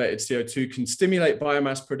that elevated CO2 can stimulate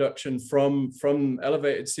biomass production from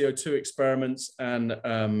elevated CO2 experiments and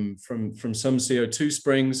from some CO2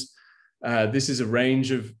 springs. This is a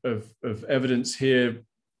range of evidence here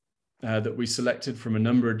that we selected from a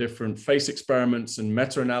number of different face experiments and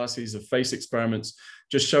meta-analyses of face experiments,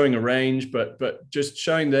 just showing a range, but just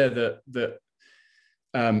showing there that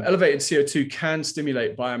elevated CO2 can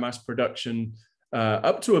stimulate biomass production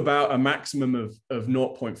up to about a maximum of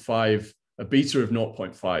 0.5, a beta of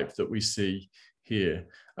 0.5 that we see here.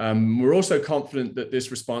 We're also confident that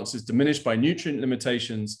this response is diminished by nutrient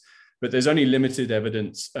limitations, but there's only limited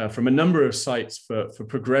evidence from a number of sites for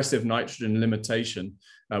progressive nitrogen limitation,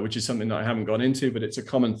 which is something that I haven't gone into, but it's a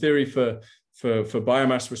common theory for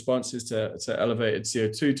biomass responses to elevated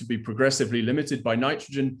CO2 to be progressively limited by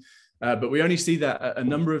nitrogen. But we only see that at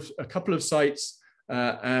a couple of sites.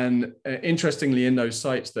 And interestingly, in those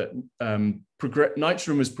sites that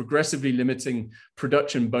nitrogen was progressively limiting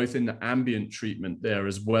production, both in the ambient treatment there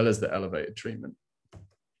as well as the elevated treatment.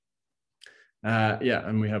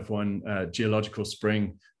 And we have one geological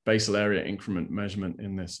spring basal area increment measurement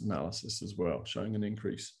in this analysis as well, showing an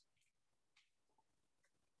increase.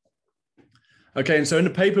 Okay, and so in the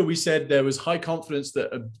paper, we said there was high confidence that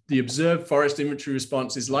the observed forest inventory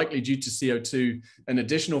response is likely due to CO2 and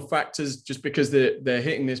additional factors, just because they're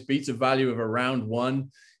hitting this beta value of around 1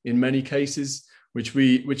 in many cases, which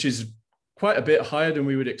is quite a bit higher than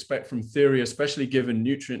we would expect from theory, especially given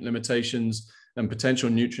nutrient limitations and potential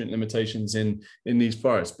nutrient limitations in these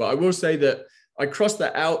forests. But I will say that I crossed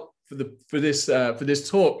that out for this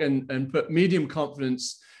talk and put medium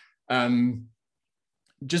confidence,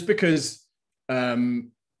 just because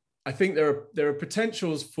I think there are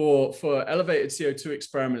potentials for elevated CO2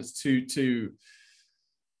 experiments to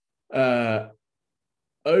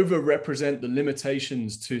overrepresent the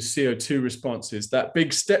limitations to CO2 responses. That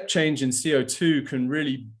big step change in CO2 can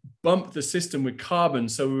really bump the system with carbon.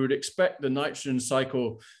 So we would expect the nitrogen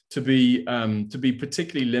cycle to be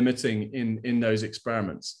particularly limiting in those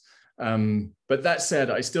experiments. But that said,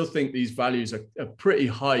 I still think these values are pretty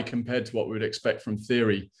high compared to what we would expect from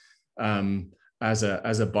theory as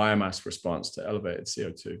a biomass response to elevated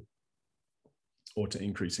CO2 or to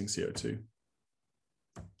increasing CO2.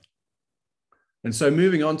 And so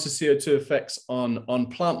moving on to CO2 effects on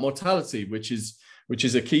plant mortality, which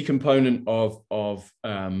is a key component of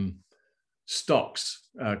stocks,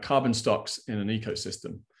 carbon stocks in an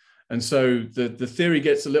ecosystem. And so the theory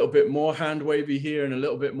gets a little bit more hand wavy here and a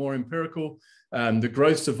little bit more empirical. The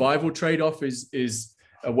growth survival trade-off is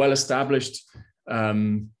a well-established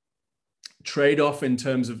trade-off in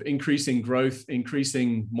terms of increasing growth,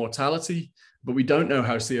 increasing mortality, but we don't know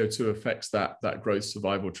how CO2 affects that growth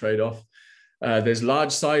survival trade-off. There's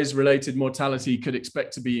large size related mortality could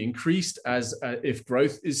expect to be increased as if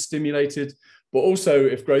growth is stimulated, but also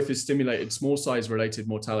if growth is stimulated, small size related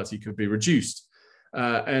mortality could be reduced.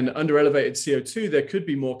 And under elevated CO2, there could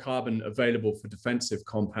be more carbon available for defensive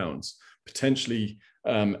compounds, potentially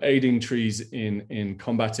aiding trees in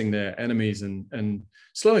combating their enemies and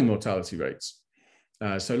slowing mortality rates.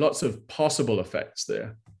 So lots of possible effects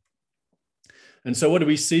there. And so what do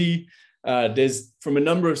we see? There's, from a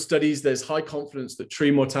number of studies, there's high confidence that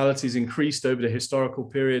tree mortality has increased over the historical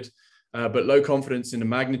period, but low confidence in the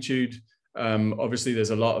magnitude. Obviously,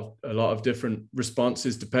 there's a lot of different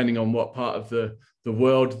responses depending on what part of the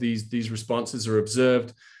world these responses are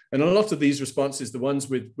observed. And a lot of these responses, the ones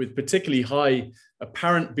with particularly high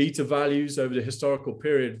apparent beta values over the historical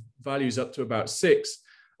period, values up to about 6,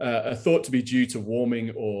 are thought to be due to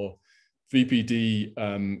warming or VPD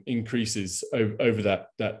increases over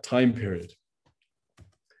that time period.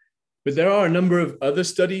 But there are a number of other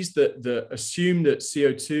studies that assume that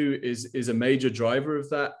CO2 is a major driver of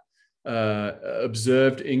that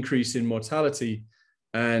observed increase in mortality.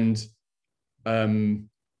 And a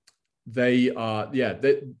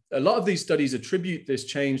lot of these studies attribute this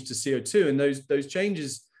change to CO2, and those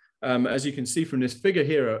changes, as you can see from this figure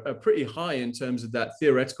here, are pretty high in terms of that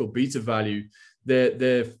theoretical beta value.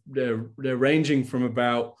 They're ranging from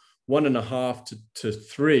about 1.5 to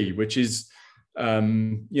 3, which is,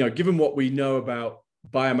 given what we know about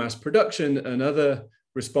biomass production and other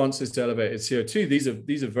responses to elevated CO2,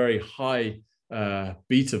 these are very high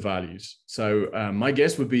beta values. So my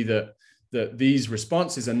guess would be that these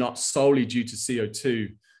responses are not solely due to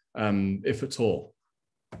CO2, if at all.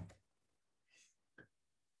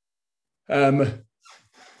 This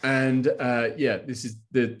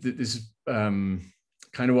is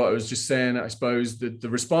kind of what I was just saying. I suppose the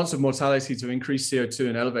response of mortality to increased CO2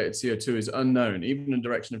 and elevated CO2 is unknown. Even the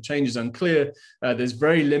direction of change is unclear. There's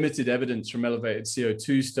very limited evidence from elevated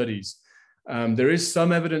CO2 studies. There is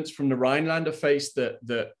some evidence from the Rhinelander phase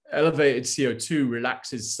that elevated CO2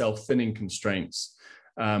 relaxes self-thinning constraints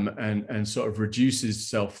and sort of reduces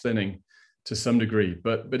self-thinning to some degree,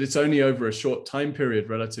 but it's only over a short time period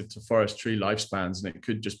relative to forest tree lifespans, and it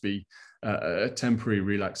could just be a temporary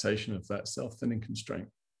relaxation of that self-thinning constraint.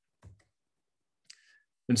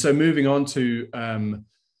 And so moving on to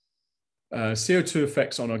CO2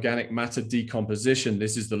 effects on organic matter decomposition.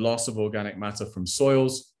 This is the loss of organic matter from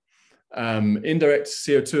soils. Indirect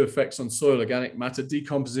CO2 effects on soil organic matter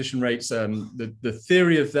decomposition rates. The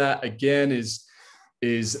theory of that, again, is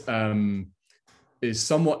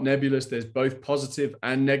somewhat nebulous. There's both positive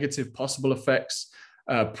and negative possible effects.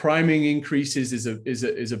 Priming increases is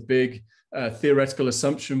a big theoretical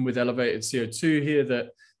assumption with elevated CO2 here,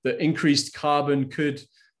 that increased carbon could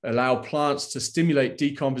allow plants to stimulate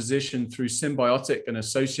decomposition through symbiotic and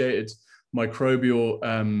associated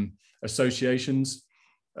microbial associations,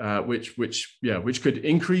 which could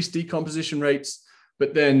increase decomposition rates.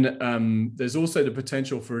 But then there's also the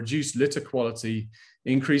potential for reduced litter quality,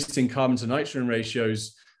 increasing carbon to nitrogen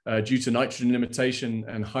ratios due to nitrogen limitation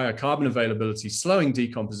and higher carbon availability, slowing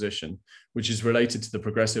decomposition, which is related to the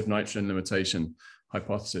progressive nitrogen limitation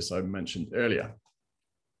hypothesis I mentioned earlier.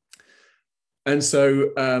 And so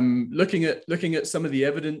looking at some of the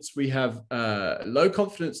evidence, we have low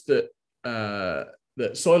confidence that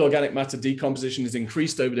soil organic matter decomposition is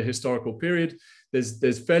increased over the historical period.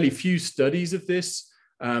 There's fairly few studies of this.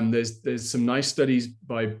 There's some nice studies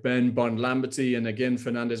by Ben Bond-Lamberty and again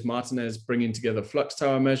Fernandez Martinez bringing together flux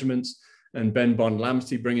tower measurements, and Ben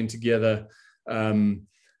Bond-Lamberty bringing together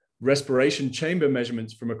respiration chamber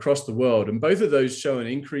measurements from across the world, and both of those show an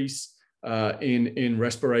increase in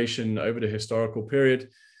respiration over the historical period.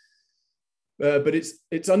 But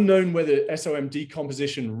it's unknown whether SOM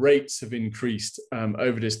decomposition rates have increased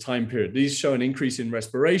over this time period. These show an increase in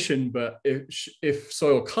respiration, but if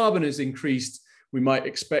soil carbon is increased, we might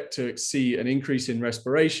expect to see an increase in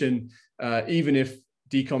respiration, even if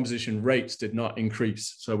decomposition rates did not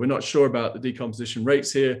increase. So we're not sure about the decomposition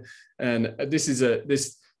rates here. And this is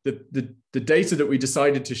the data that we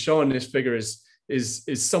decided to show on this figure is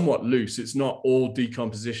somewhat loose. It's not all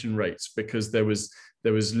decomposition rates, because there was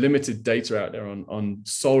limited data out there on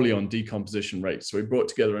solely on decomposition rates. So we brought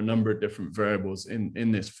together a number of different variables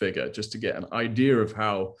in this figure just to get an idea of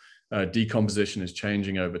how decomposition is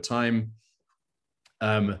changing over time.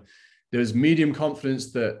 There's medium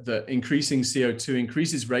confidence that increasing CO2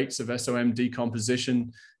 increases rates of SOM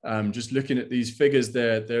decomposition. Just looking at these figures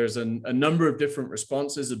there's a number of different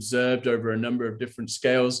responses observed over a number of different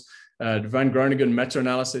scales. The Van Groningen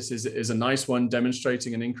meta-analysis is a nice one,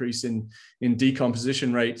 demonstrating an increase in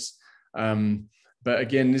decomposition rates. But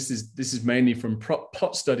again, this is mainly from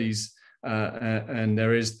pot studies, and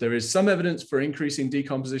there is some evidence for increasing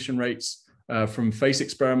decomposition rates from face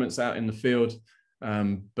experiments out in the field.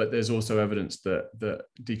 But there's also evidence that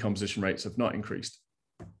decomposition rates have not increased.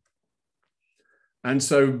 And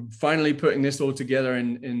so finally, putting this all together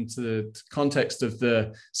into the context of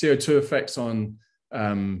the CO2 effects on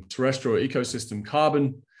terrestrial ecosystem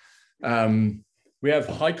carbon, we have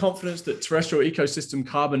high confidence that terrestrial ecosystem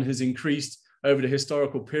carbon has increased over the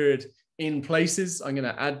historical period in places. I'm going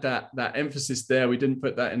to add that emphasis there. We didn't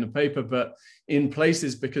put that in the paper, but in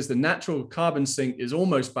places, because the natural carbon sink is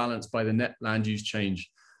almost balanced by the net land use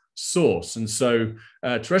change source. And so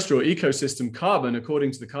terrestrial ecosystem carbon,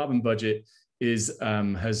 according to the carbon budget,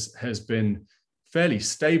 has been fairly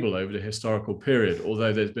stable over the historical period,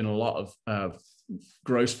 although there's been a lot of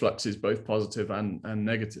gross fluxes, both positive and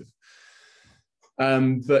negative.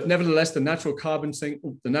 But nevertheless, the natural carbon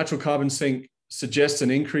sink suggests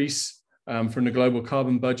an increase from the global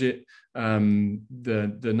carbon budget.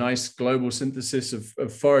 The nice global synthesis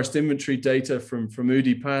of forest inventory data from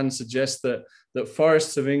UDI-PAN suggests that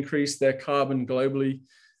forests have increased their carbon globally.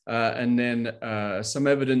 And then some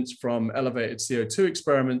evidence from elevated CO2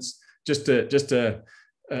 experiments, just a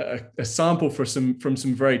sample from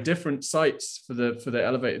some very different sites for the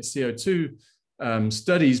elevated CO2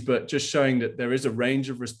 studies, but just showing that there is a range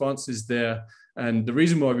of responses there. And the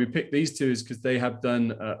reason why we picked these two is because they have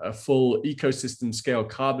done a full ecosystem scale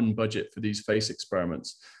carbon budget for these face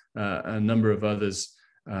experiments. A number of others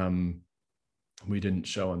we didn't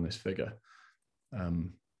show on this figure.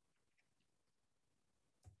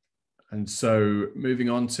 And so moving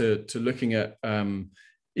on to looking at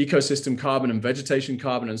ecosystem carbon and vegetation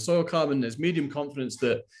carbon and soil carbon, there's medium confidence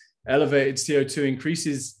that elevated CO2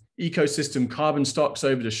 increases ecosystem carbon stocks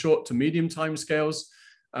over the short to medium time scales.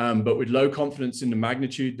 But with low confidence in the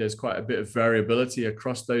magnitude, there's quite a bit of variability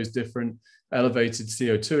across those different elevated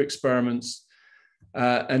CO2 experiments.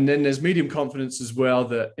 And then there's medium confidence as well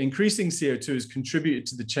that increasing CO2 has contributed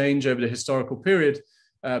to the change over the historical period.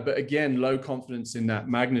 But again, low confidence in that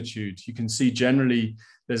magnitude. You can see generally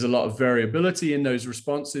there's a lot of variability in those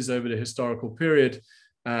responses over the historical period.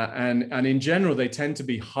 And in general, they tend to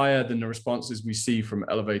be higher than the responses we see from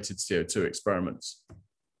elevated CO2 experiments.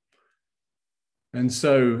 And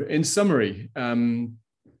so in summary,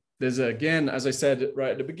 there's again, as I said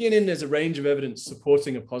right at the beginning, there's a range of evidence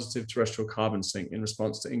supporting a positive terrestrial carbon sink in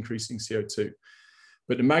response to increasing CO2.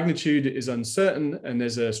 But the magnitude is uncertain, and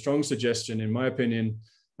there's a strong suggestion, in my opinion,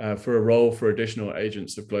 for a role for additional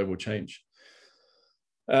agents of global change.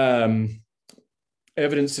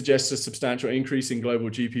 Evidence suggests a substantial increase in global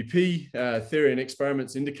GPP. Theory and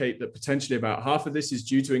experiments indicate that potentially about half of this is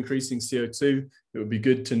due to increasing CO2. It would be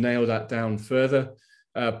good to nail that down further.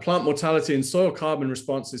 Plant mortality and soil carbon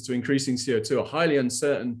responses to increasing CO2 are highly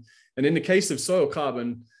uncertain. And in the case of soil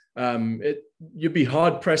carbon, you'd be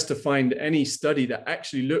hard pressed to find any study that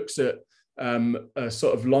actually looks at a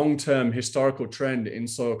sort of long-term historical trend in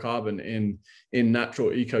soil carbon in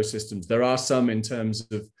natural ecosystems. There are some in terms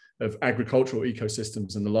of agricultural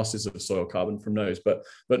ecosystems and the losses of soil carbon from those, but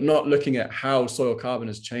not looking at how soil carbon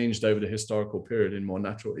has changed over the historical period in more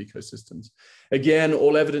natural ecosystems. Again,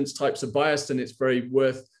 all evidence types are biased, and it's very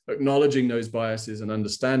worth acknowledging those biases and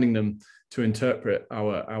understanding them to interpret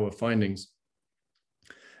our findings.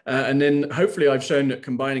 And then hopefully I've shown that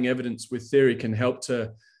combining evidence with theory can help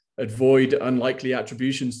to avoid unlikely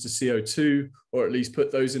attributions to CO2, or at least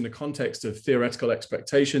put those in the context of theoretical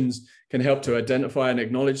expectations, can help to identify and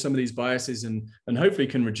acknowledge some of these biases, and hopefully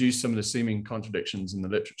can reduce some of the seeming contradictions in the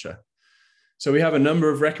literature. So we have a number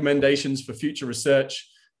of recommendations for future research.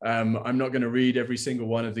 I'm not going to read every single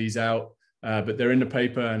one of these out, but they're in the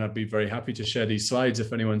paper, and I'd be very happy to share these slides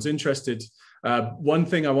if anyone's interested. One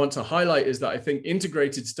thing I want to highlight is that I think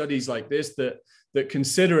integrated studies like this that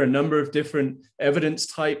consider a number of different evidence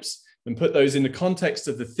types and put those in the context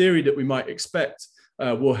of the theory that we might expect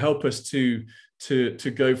will help us to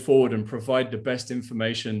go forward and provide the best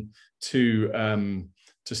information to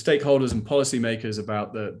stakeholders and policymakers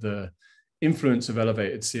about the influence of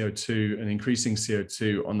elevated CO2 and increasing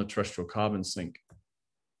CO2 on the terrestrial carbon sink.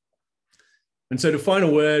 And so the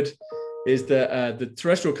final word is that the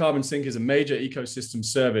terrestrial carbon sink is a major ecosystem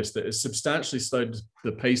service that has substantially slowed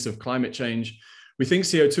the pace of climate change. We think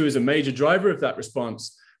CO2 is a major driver of that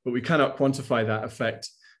response, but we cannot quantify that effect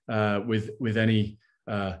with any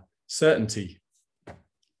certainty.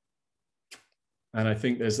 And I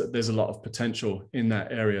think there's a lot of potential in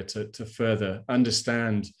that area to further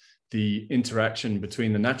understand the interaction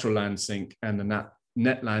between the natural land sink and the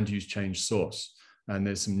net land use change source. And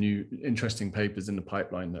there's some new interesting papers in the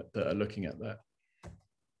pipeline that are looking at that.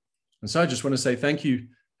 And so I just want to say thank you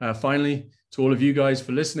finally to all of you guys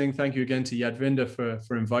for listening. Thank you again to Yadvinder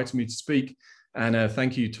for inviting me to speak. And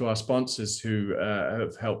thank you to our sponsors who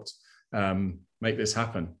have helped make this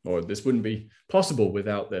happen, or this wouldn't be possible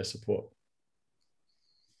without their support.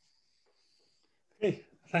 Okay,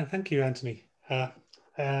 thank you, Anthony.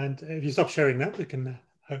 And if you stop sharing that, we can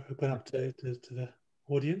open up to the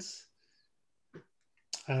audience.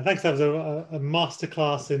 Thanks. That was a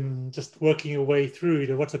masterclass in just working your way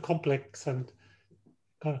through what's a complex and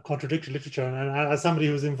kind of contradictory literature. And as somebody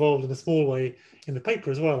who was involved in a small way in the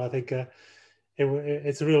paper as well, I think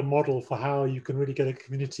it's a real model for how you can really get a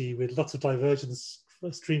community with lots of divergent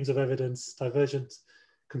streams of evidence, divergent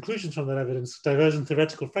conclusions from that evidence, divergent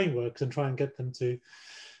theoretical frameworks, and try and get them to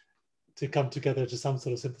come together to some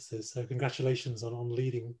sort of synthesis. So congratulations on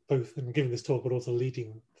leading both and giving this talk, but also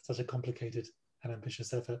leading such a complicated and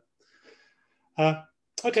ambitious effort.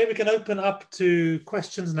 Okay, we can open up to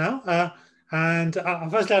questions now.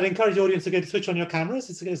 Firstly, I'd encourage the audience to switch on your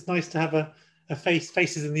cameras. It's nice to have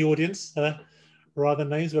faces in the audience rather than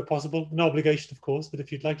names where possible. No obligation, of course, but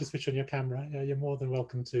if you'd like to switch on your camera, you're more than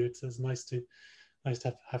welcome to. It's nice to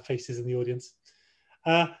have faces in the audience.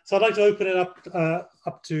 So I'd like to open it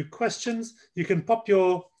up to questions. You can pop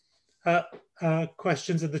your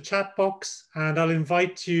questions in the chat box, and I'll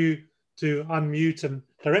invite you to unmute and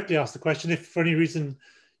directly ask the question. If for any reason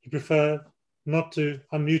you prefer not to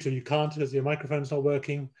unmute, or you can't because your microphone's not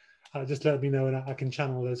working, just let me know and I can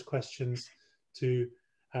channel those questions to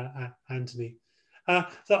Anthony.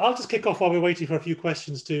 So I'll just kick off while we're waiting for a few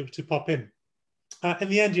questions to pop in. In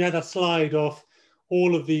the end, you had a slide of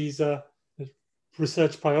all of these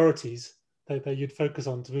research priorities that you'd focus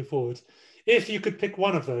on to move forward. If you could pick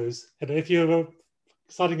one of those, if you were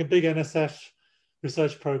starting a big NSF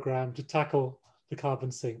research program to tackle the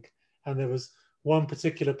carbon sink, and there was one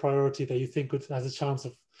particular priority that you think has a chance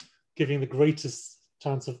of giving the greatest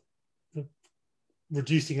chance of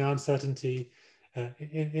reducing our uncertainty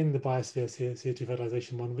in the biosphere CO2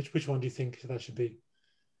 fertilization one, which one do you think that should be?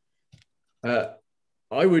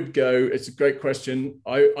 I would go, it's a great question.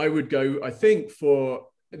 I would go, I think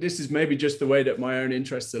this is maybe just the way that my own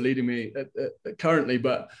interests are leading me currently,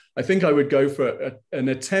 but I think I would go for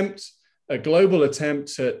a global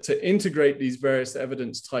attempt to integrate these various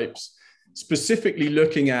evidence types, specifically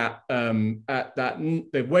looking at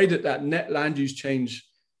the way that net land use change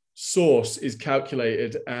source is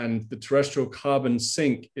calculated and the terrestrial carbon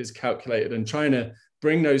sink is calculated, and trying to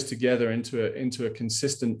bring those together into a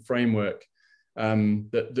consistent framework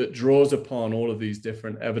that draws upon all of these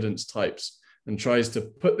different evidence types and tries to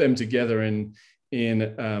put them together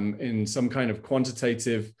in some kind of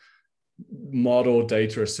quantitative model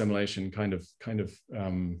data assimilation kind of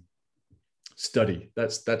study.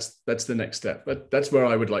 That's the next step, but that's where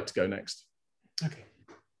I would like to go next. Okay,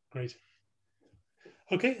 great.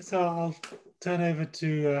 Okay, so I'll turn over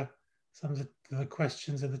to some of the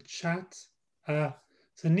questions in the chat.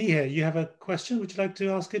 So Nia, you have a question. Would you like to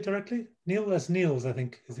ask it directly? Neil, that's Niels, I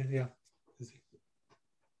think. Is it? Yeah. Is he?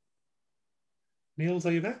 Niels,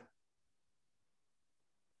 are you there?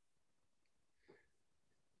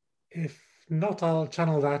 If not, I'll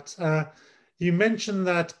channel that. You mentioned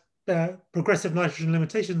that progressive nitrogen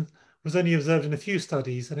limitation was only observed in a few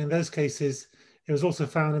studies, and in those cases, it was also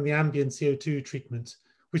found in the ambient CO2 treatment.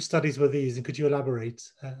 Which studies were these, and could you elaborate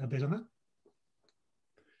a bit on that?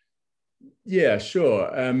 Yeah, sure.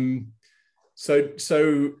 So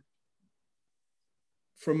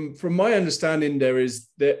from my understanding, there is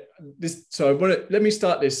that this. So let me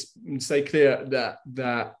start this and say clear that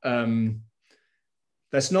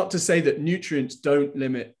that's not to say that nutrients don't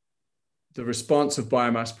limit the response of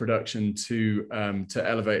biomass production to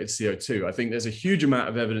elevated CO2. I think there's a huge amount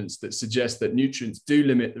of evidence that suggests that nutrients do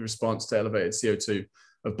limit the response to elevated CO2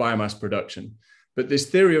 of biomass production. But this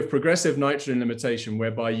theory of progressive nitrogen limitation,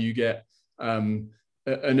 whereby you get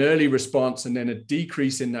an early response and then a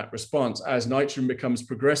decrease in that response as nitrogen becomes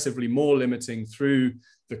progressively more limiting through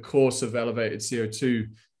the course of elevated CO2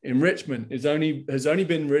 enrichment has only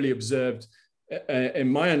been really observed in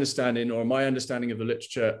my understanding, or my understanding of the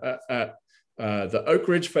literature, at the Oak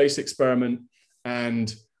Ridge face experiment,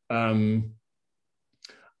 and I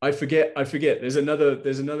forget. There's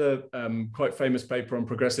another quite famous paper on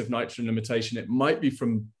progressive nitrogen limitation. It might be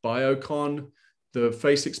from Biocon, the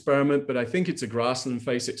face experiment, but I think it's a grassland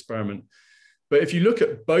face experiment. But if you look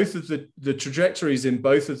at both of the trajectories in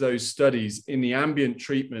both of those studies in the ambient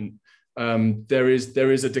treatment, there is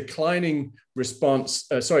a declining response.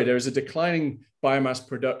 There is a declining biomass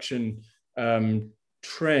production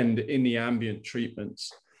trend in the ambient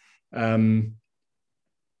treatments. And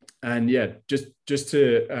yeah, just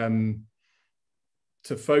to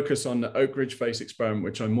focus on the Oak Ridge face experiment,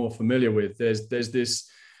 which I'm more familiar with, there's this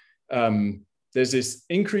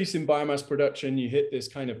increase in biomass production. You hit this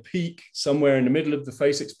kind of peak somewhere in the middle of the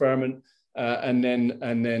face experiment, and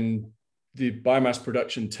then the biomass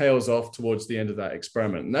production tails off towards the end of that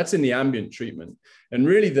experiment. And that's in the ambient treatment. And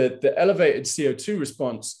really the elevated CO2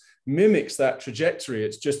 response mimics that trajectory.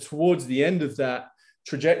 It's just towards the end of that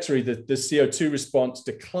trajectory that the CO2 response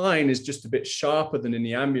decline is just a bit sharper than in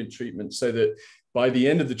the ambient treatment, so that by the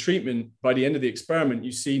end of the treatment, by the end of the experiment,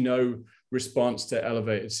 you see no response to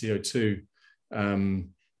elevated CO2.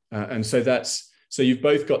 And so you've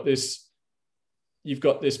both got this, you've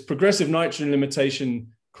got this progressive nitrogen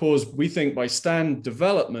limitation caused, we think, by stand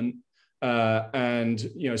development and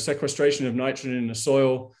sequestration of nitrogen in the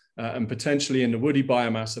soil and potentially in the woody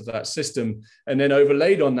biomass of that system. And then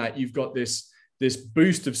overlaid on that, you've got this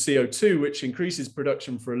boost of CO2, which increases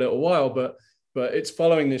production for a little while, but it's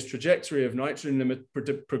following this trajectory of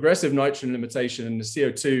progressive nitrogen limitation, and the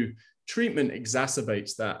CO2 treatment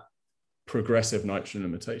exacerbates that progressive nitrogen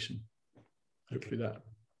limitation. Hopefully that.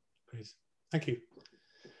 Great. Thank you.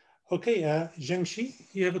 Okay, Zhengxi,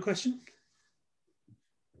 you have a question?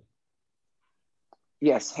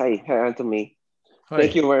 Yes, hi Anthony. Hi.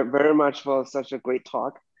 Thank you very much for such a great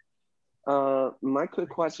talk. My quick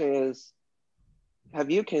question is, have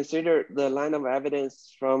you considered the line of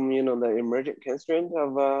evidence from the emergent constraint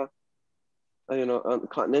of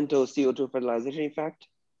continental CO2 fertilization effect?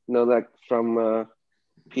 Like from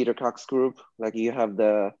Peter Cox's group, like you have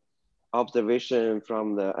the observation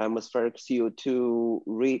from the atmospheric CO2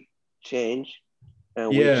 rate change, and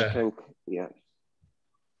we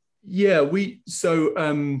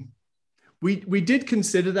did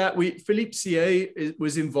consider that. Philippe Sier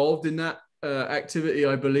was involved in that activity,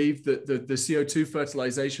 I believe, that the CO2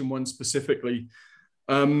 fertilization one specifically.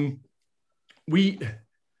 I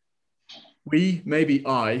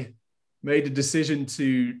made a decision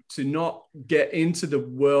to not get into the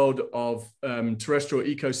world of terrestrial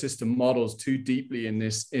ecosystem models too deeply in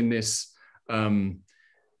this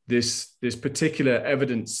particular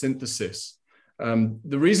evidence synthesis.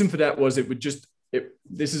 The reason for that was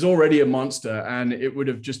this is already a monster, and it would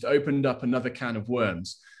have just opened up another can of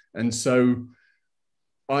worms. And so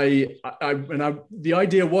the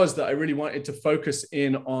idea was that I really wanted to focus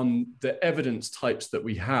in on the evidence types that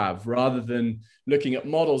we have, rather than looking at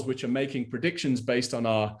models which are making predictions based on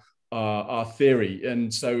our theory.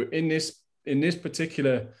 And so in this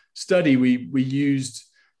particular study, we used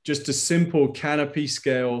just a simple canopy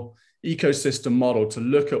scale ecosystem model to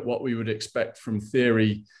look at what we would expect from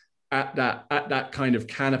theory at that kind of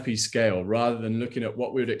canopy scale, rather than looking at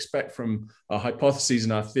what we would expect from our hypotheses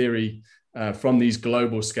and our theory from these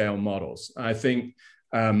global scale models. I think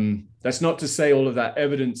that's not to say all of that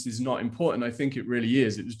evidence is not important. I think it really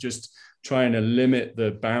is. It was just trying to limit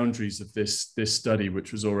the boundaries of this study,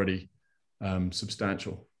 which was already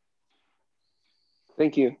substantial.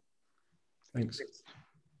 Thank you. Thanks.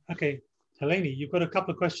 Okay, Helene, you've got a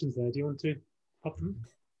couple of questions there. Do you want to pop them?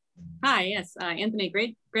 Hi, yes, Anthony,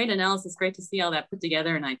 great analysis. Great to see all that put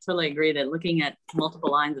together. And I totally agree that looking at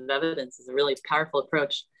multiple lines of evidence is a really powerful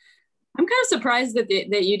approach. I'm kind of surprised that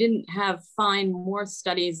you didn't find more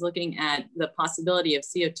studies looking at the possibility of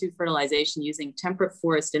CO2 fertilization using temperate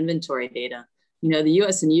forest inventory data. The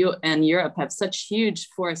US and Europe have such huge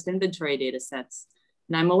forest inventory data sets.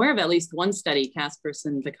 And I'm aware of at least one study,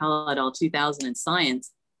 Kasperson, Bacala et al. 2000 in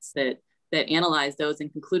Science, that analyzed those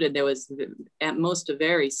and concluded there was at most a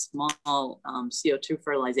very small CO2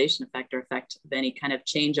 fertilization effect of any kind of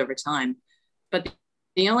change over time. But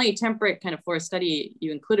the only temperate kind of forest study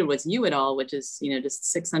you included was you et al., which is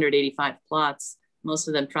just 685 plots, most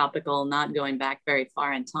of them tropical, not going back very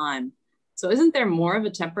far in time. So isn't there more of a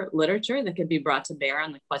temperate literature that could be brought to bear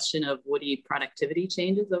on the question of woody productivity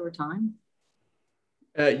changes over time?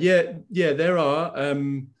 Yeah, there are.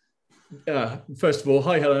 First of all,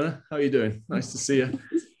 hi Helena, how are you doing? Nice to see you.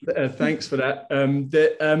 Thanks for that.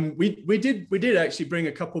 We did actually bring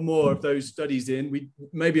a couple more of those studies in.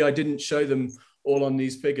 Maybe I didn't show them all on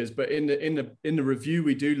these figures, but in the review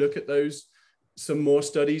we do look at those some more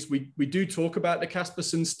studies. We do talk about the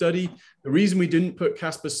Casperson study. The reason we didn't put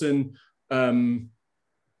Casperson on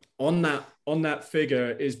that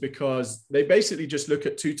figure is because they basically just look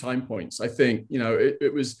at 2 time points. I think, you know,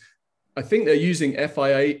 I think they're using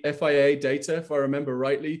FIA data, if I remember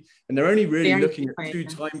rightly, and they're only really looking at 2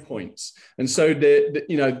 time points. And so,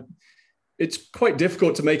 you know, it's quite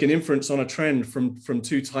difficult to make an inference on a trend from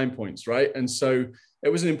 2 time points, right? And so it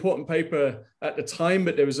was an important paper at the time,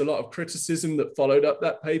 but there was a lot of criticism that followed up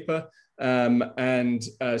that paper.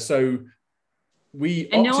 So we—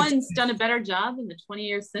 And no one's done a better job in the 20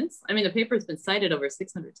 years since? I mean, the paper's been cited over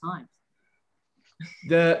 600 times.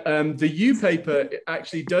 The U paper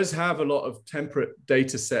actually does have a lot of temperate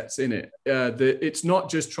data sets in it. It's not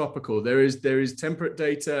just tropical. There is temperate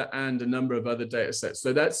data and a number of other data sets.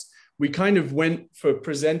 So we kind of went for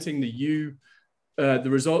presenting the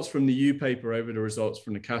results from the U paper over the results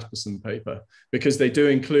from the Casperson paper, because they do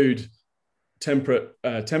include temperate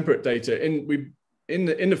data. In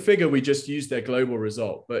the figure, we just use their global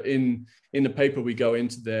result, but in the paper, we go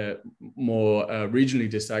into their more regionally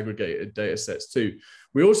disaggregated data sets too.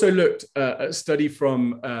 We also looked at a study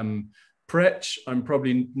from Prech, I'm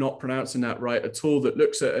probably not pronouncing that right at all, that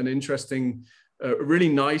looks at an interesting, really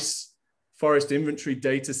nice forest inventory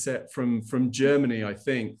data set from Germany, I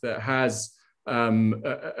think, that has,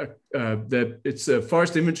 it's a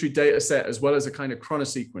forest inventory data set as well as a kind of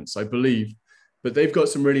chronosequence, I believe. But they've got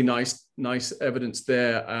some really nice evidence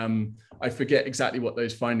there. I forget exactly what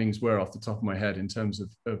those findings were off the top of my head in terms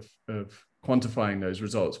of quantifying those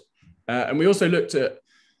results. And we also looked at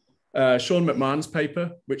Sean McMahon's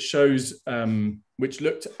paper, which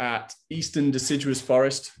looked at eastern deciduous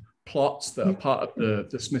forest plots that are part of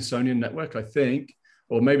the Smithsonian network, I think,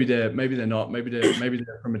 or maybe they're not. Maybe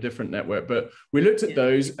they're from a different network. But we looked at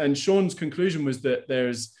those, and Sean's conclusion was that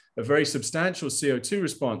there's a very substantial CO2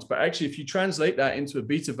 response. But actually, if you translate that into a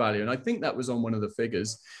beta value, and I think that was on one of the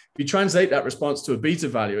figures, if you translate that response to a beta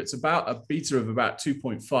value, it's about a beta of about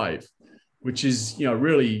 2.5, which is, you know,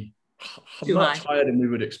 really much higher than we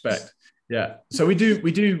would expect. Yeah. So we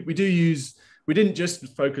didn't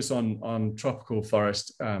just focus on tropical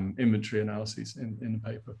forest inventory analyses in the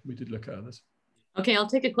paper. We did look at others. Okay, I'll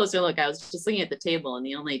take a closer look. I was just looking at the table, and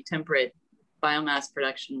the only temperate biomass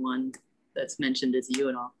production one that's mentioned is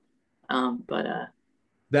UNO.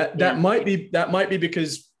 That might be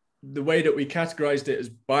because the way that we categorized it as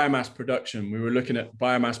biomass production, we were looking at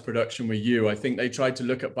biomass production with you. I think they tried to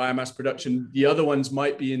look at biomass production. The other ones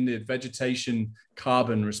might be in the vegetation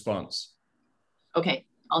carbon response. Okay,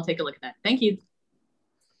 I'll take a look at that. Thank you.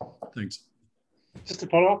 Thanks. Just to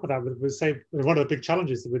follow up with that, we'll say one of the big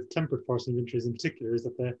challenges with temperate forest inventories in particular is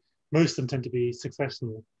that most of them tend to be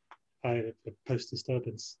successional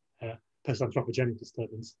post-disturbance, post-anthropogenic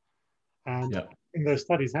disturbance. And in those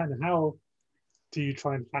studies, how do you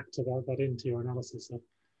try and factor that into your analysis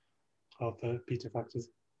of beta factors?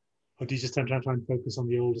 Or do you just try and focus on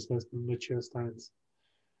the oldest, most mature strands?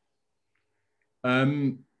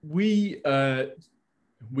 We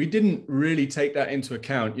didn't really take that into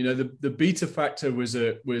account. You know, the beta factor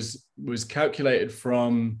was calculated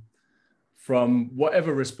from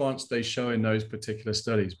whatever response they show in those particular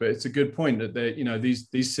studies. But it's a good point that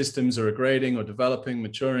these systems are agrading or developing,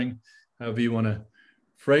 maturing, however you want to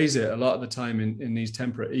phrase it, a lot of the time in these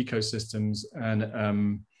temperate ecosystems.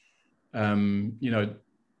 And you know,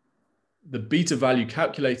 the beta value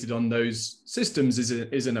calculated on those systems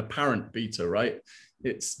is an apparent beta, right?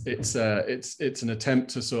 It's an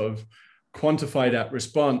attempt to sort of quantify that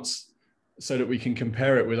response so that we can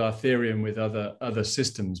compare it with our theory and with other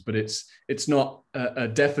systems, but it's not a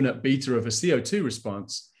definite beta of a CO2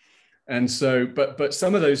 response. And so, but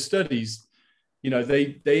some of those studies, you know,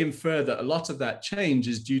 they infer that a lot of that change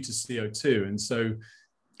is due to CO2. And so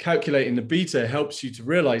calculating the beta helps you to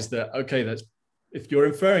realize that, okay, if you're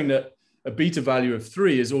inferring that a beta value of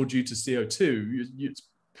 3 is all due to CO2, it's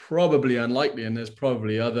probably unlikely, and there's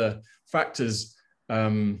probably other factors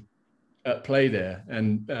at play there.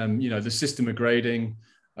 And you know, the system agrading,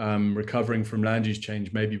 recovering from land use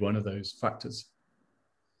change may be one of those factors.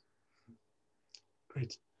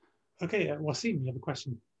 Great. Okay, Wasim, you have a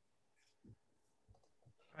question.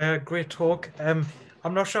 Great talk. I'm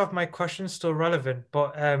not sure if my question is still relevant,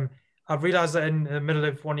 but I realized that in the middle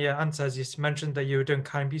of one of your answers, you mentioned that you were doing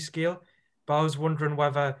Kindby scale, but I was wondering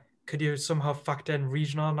whether could you somehow factor in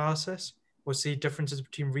regional analysis or see differences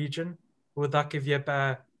between region? Would that give you a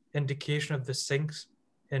better indication of the sinks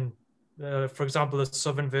in for example, the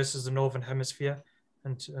southern versus the northern hemisphere,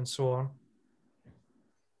 and so on?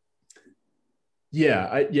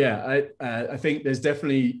 I think there's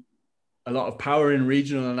definitely a lot of power in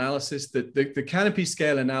regional analysis. That the canopy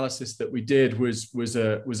scale analysis that we did was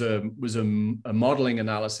a modeling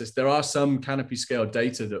analysis. There are some canopy scale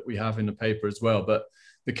data that we have in the paper as well, but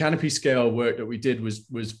the canopy scale work that we did was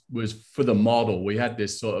for the model. We had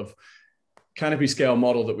this sort of canopy scale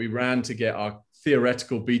model that we ran to get our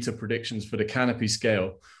theoretical beta predictions for the canopy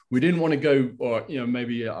scale. We didn't want to go, or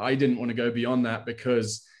maybe I didn't want to go beyond that,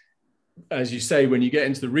 because as you say, when you get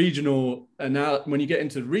into the regional when you get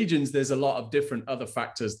into the regions, there's a lot of different other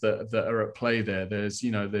factors that are at play there. There's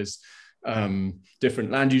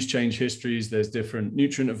different land use change histories, there's different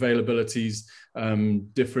nutrient availabilities,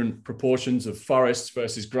 different proportions of forests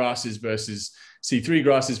versus grasses versus C3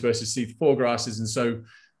 grasses versus C4 grasses. And so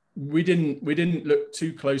we didn't look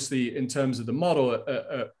too closely in terms of the model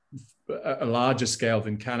at a larger scale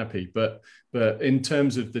than canopy, but in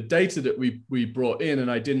terms of the data that we brought in,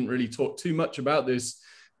 and I didn't really talk too much about this,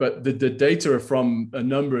 but the data are from a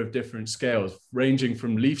number of different scales, ranging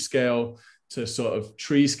from leaf scale to sort of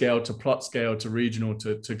tree scale to plot scale to regional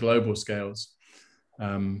to global scales.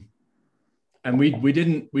 And we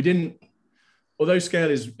didn't, although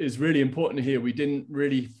scale is really important here, we didn't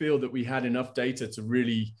really feel that we had enough data to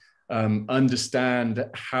really understand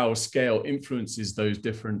how scale influences those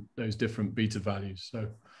different beta values. So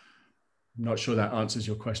I'm not sure that answers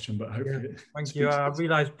your question, but hopefully. Yeah, thank you. I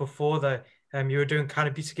realized before that you were doing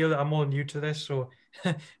canopy scale. I'm all new to this, so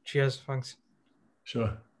cheers, thanks.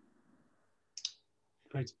 Sure.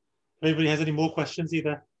 Great. If anybody has any more questions,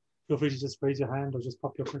 either feel free to just raise your hand or just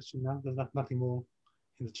pop your question now. There's nothing more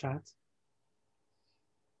in the chat.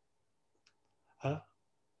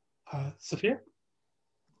 Sophia?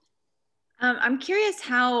 I'm curious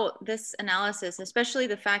how this analysis, especially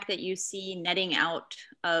the fact that you see netting out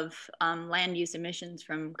of land use emissions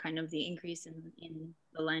from kind of the increase in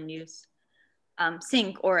the land use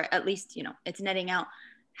sink, or at least, it's netting out,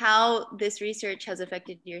 how this research has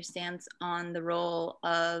affected your stance on the role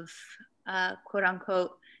of quote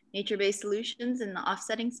unquote nature-based solutions in the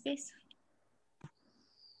offsetting space?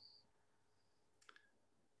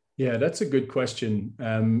 Yeah, that's a good question.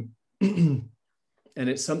 And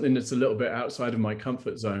it's something that's a little bit outside of my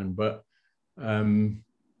comfort zone, but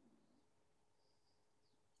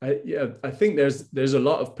I think there's a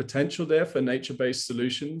lot of potential there for nature-based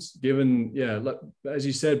solutions, given, as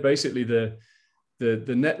you said, basically the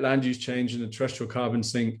net land use change and the terrestrial carbon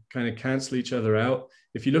sink kind of cancel each other out.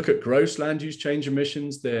 If you look at gross land use change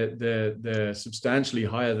emissions, they're substantially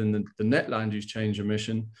higher than the net land use change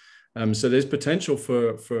emission. So there's potential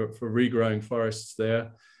for regrowing forests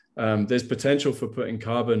there. There's potential for putting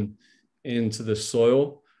carbon into the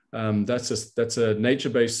soil. That's a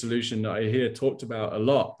nature-based solution that I hear talked about a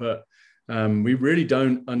lot, but we really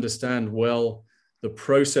don't understand well the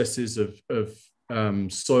processes of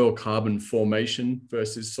soil carbon formation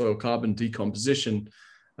versus soil carbon decomposition.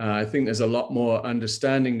 I think there's a lot more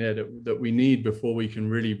understanding there that we need before we can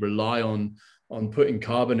really rely on putting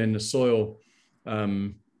carbon in the soil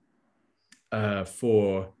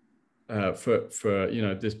for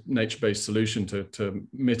this nature-based solution to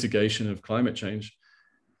mitigation of climate change.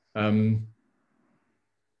 I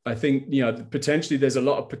think potentially there's a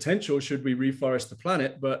lot of potential should we reforest the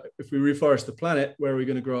planet, but if we reforest the planet, where are we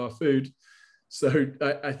going to grow our food? So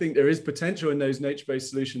I think there is potential in those nature-based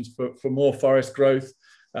solutions for more forest growth,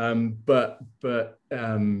 but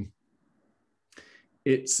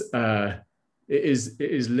it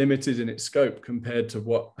is limited in its scope compared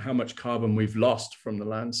to how much carbon we've lost from the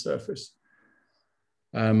land surface.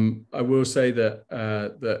 I will say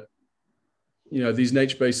that these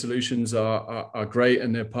nature-based solutions are great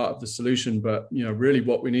and they're part of the solution, but really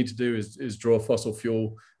what we need to do is draw fossil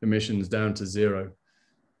fuel emissions down to zero.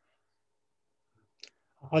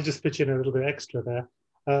 I'll just pitch in a little bit extra there.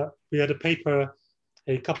 We had a paper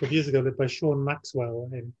a couple of years ago by Sean Maxwell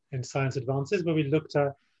in Science Advances, where we looked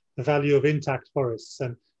at the value of intact forests.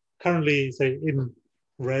 And currently, say in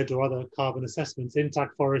RED or other carbon assessments,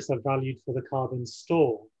 intact forests are valued for the carbon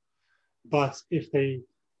store. But if they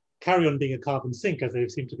carry on being a carbon sink, as they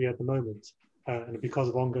seem to be at the moment, and because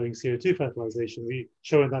of ongoing CO2 fertilization, we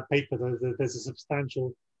show in that paper that there's a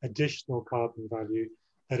substantial additional carbon value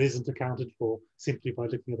that isn't accounted for simply by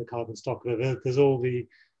looking at the carbon stock. There's all the,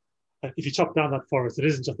 if you chop down that forest, it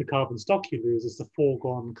isn't just the carbon stock you lose, it's the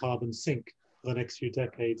foregone carbon sink for the next few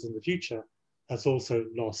decades in the future that's also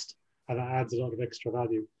lost, and that adds a lot of extra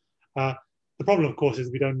value. The problem, of course,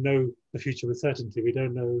 is we don't know the future with certainty. We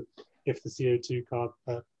don't know if the CO2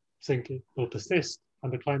 sink will persist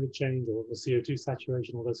under climate change or the CO2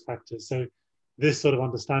 saturation, all those factors. So this sort of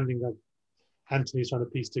understanding that Anthony's trying to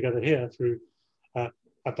piece together here through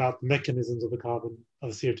about mechanisms of the carbon, of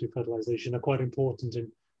the CO2 fertilization are quite important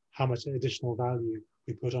in how much additional value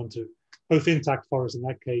we put onto both intact forests in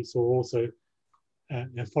that case, or also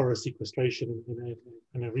forest sequestration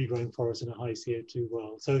in a regrowing forest in a high CO2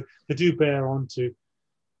 world. So they do bear onto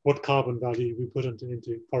what carbon value we put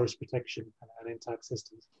into forest protection and intact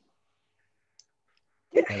systems.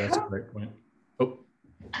 Yeah, that's a great point. Oh,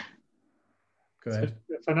 go ahead.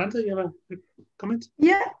 So, Fernanda, you have a comment?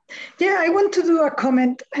 Yeah, I want to do a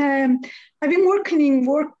comment. I've been working in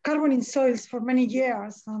carbon in soils for many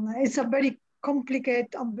years, and it's a very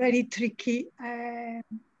complicated and very tricky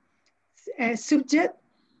subject.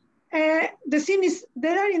 The thing is,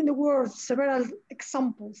 there are in the world several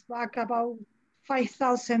examples back about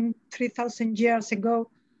 5,000, 3,000 years ago,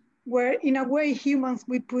 where in a way humans,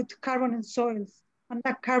 we put carbon in soils and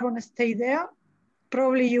that carbon stayed there.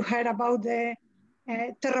 Probably you heard about the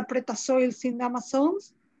terra preta soils in the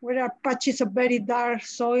Amazons, where there are patches of very dark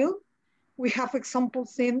soil. We have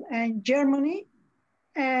examples in Germany,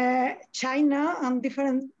 China, and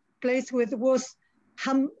different places where it was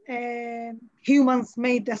humans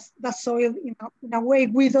made the soil in a way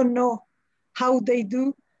we don't know how they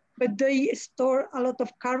do, but they store a lot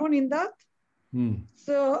of carbon in that.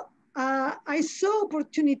 So I saw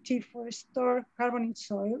opportunity for store carbon in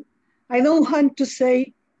soil. I don't want to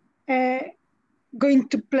say going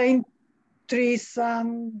to plant trees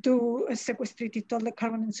and do a sequestrated all the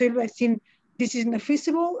carbon in soil. I think this is not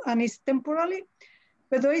feasible and it's temporary,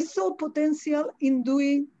 but I saw potential in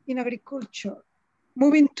doing in agriculture,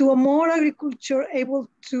 moving to a more agriculture able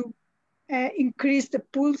to increase the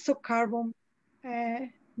pools of carbon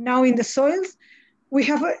now in the soils. We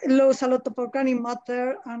have lost a lot of organic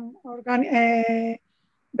matter and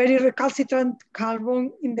very recalcitrant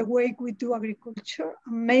carbon in the way we do agriculture.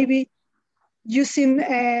 And maybe using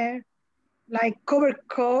like cover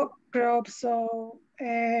crops or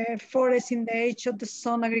forests in the edge of the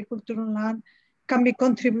sun, agricultural land can be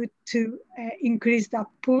contribute to increase the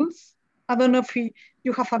pools. I don't know if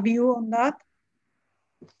you have a view on that.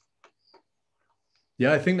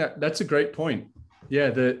 Yeah, I think that's a great point.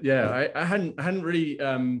 Yeah, I hadn't really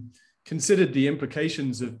considered the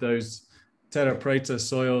implications of those terra preta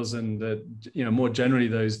soils and more generally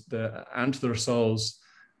the anthrosols.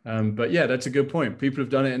 But yeah, that's a good point. People have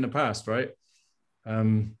done it in the past, right?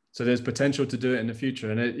 So there's potential to do it in the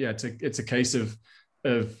future, and it's a case of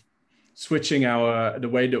switching the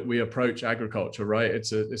way that we approach agriculture, right?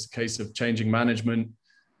 It's a case of changing management,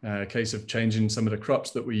 a case of changing some of the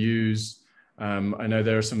crops that we use. I know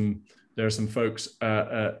there are some folks.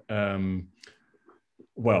 I'm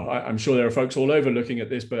sure there are folks all over looking at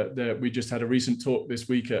this, but we just had a recent talk this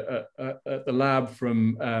week at the lab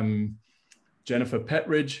from Jennifer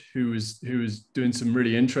Petridge, who was doing some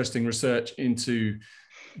really interesting research into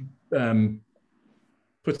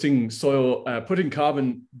putting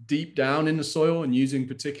carbon deep down in the soil and using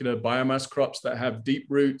particular biomass crops that have deep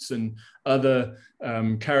roots and other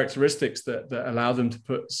characteristics that allow them to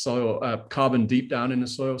put carbon deep down in the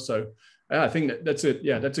soil. So I think that's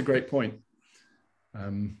a great point.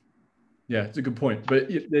 It's a good point. But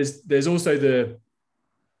there's also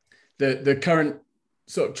the current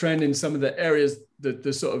sort of trend in some of the areas,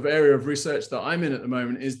 the sort of area of research that I'm in at the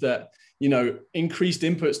moment is that, increased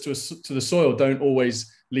inputs to the soil don't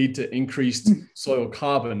always lead to increased soil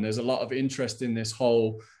carbon. There's a lot of interest in this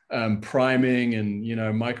whole priming and,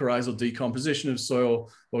 mycorrhizal decomposition of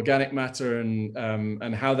soil, organic matter, and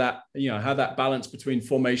how that balance between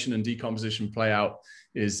formation and decomposition play out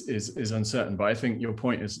is uncertain. But I think your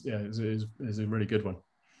point is a really good one.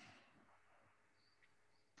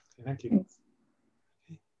 Thank you.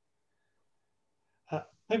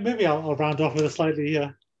 Maybe I'll round off with a slightly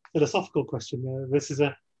philosophical question.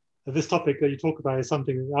 This topic that you talk about is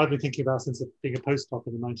something I've been thinking about since being a postdoc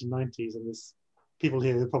in the 1990s, and there's people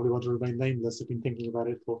here who probably want to remain nameless have been thinking about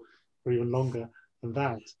it for even longer than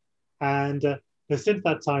that. And since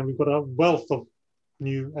that time, we've got a wealth of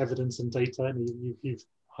new evidence and data, and you've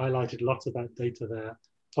highlighted lots of that data there,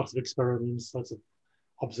 lots of experiments, lots of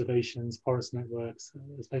observations, forest networks,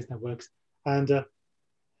 space networks, and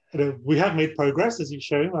we have made progress, as you've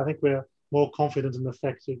shown. I think we're more confident in the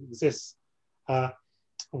effect it exists.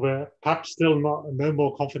 We're perhaps still no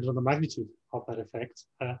more confident on the magnitude of that effect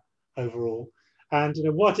overall. And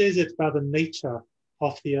what is it about the nature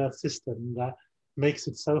of the Earth system that makes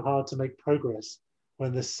it so hard to make progress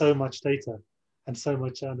when there's so much data and so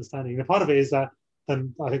much understanding? And part of it is that I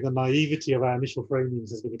think the naivety of our initial framings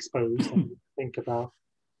has been exposed. And we think about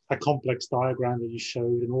complex diagram that you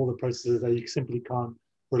showed and all the processes there, you simply can't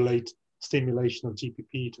relate stimulation of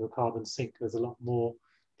GPP to a carbon sink. There's a lot more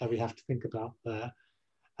that we have to think about there.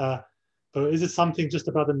 But is it something just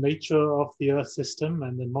about the nature of the Earth system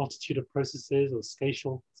and the multitude of processes or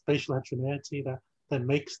spatial heterogeneity that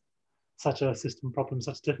makes such a system problem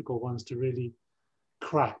such difficult ones to really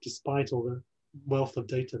crack, despite all the wealth of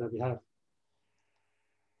data that we have?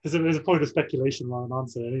 There's a point of speculation rather than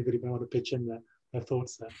answer. Anybody may want to pitch in their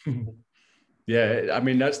thoughts there. Yeah, I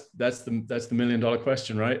mean that's the $1 million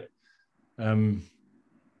question, right?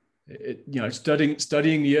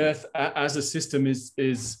 Studying the Earth as a system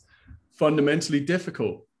is fundamentally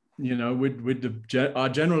difficult. With our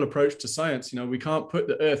general approach to science, we can't put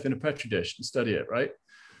the Earth in a petri dish and study it, right?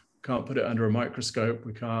 We can't put it under a microscope.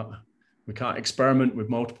 We can't experiment with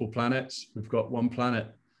multiple planets. We've got one planet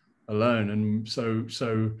alone, and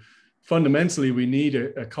so fundamentally we need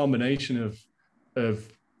a combination of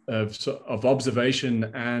observation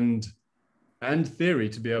and theory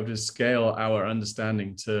to be able to scale our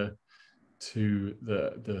understanding to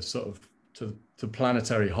the sort of to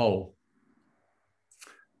planetary whole.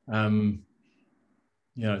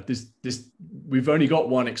 We've only got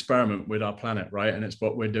one experiment with our planet, right? And it's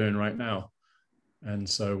what we're doing right now. And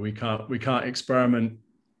so we can't experiment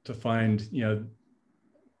to find,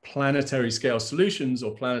 planetary scale solutions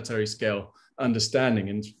or planetary scale understanding.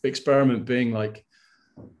 And experiment being like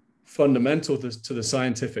fundamental to the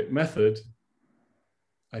scientific method,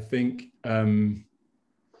 I think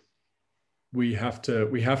we have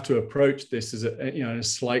to approach this as in a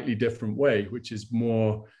slightly different way, which is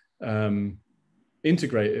more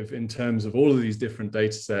integrative in terms of all of these different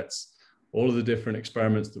data sets, all of the different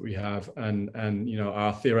experiments that we have, and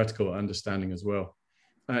our theoretical understanding as well.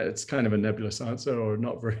 It's kind of a nebulous answer, or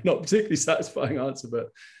not particularly satisfying answer,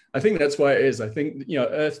 but I think that's why it is. I think the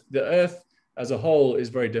Earth as a whole is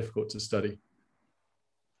very difficult to study.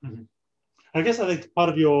 Mm-hmm. I guess I think part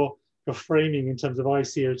of your framing in terms of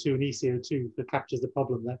ICO2 and ECO2 that captures the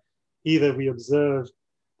problem that either we observe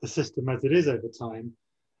the system as it is over time,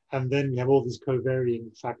 and then we have all these co-varying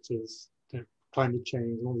factors, climate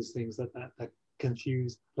change, and all these things that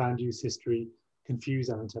confuse land use history, confuse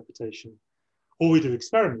our interpretation. Or we do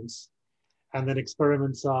experiments, and then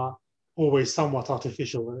experiments are always somewhat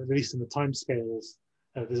artificial, at least in the time scales.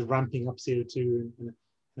 There's ramping up CO2 in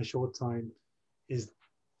a short time is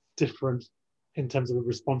different in terms of the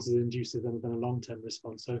responses it induces than a long-term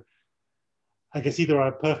response. So I guess either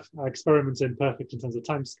our experiments are imperfect in terms of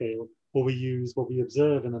time scale, or we use what we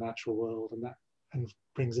observe in the natural world, and that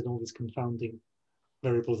brings in all these confounding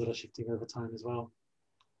variables that are shifting over time as well.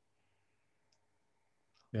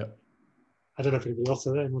 Yeah. I don't know if anybody else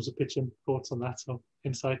wants to pitch in thoughts on that or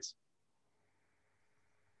insights.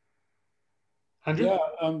 Andrew?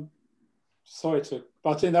 Yeah, sorry to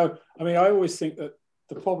butt in though. I mean, I always think that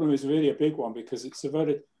the problem is really a big one, because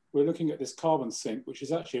we're looking at this carbon sink, which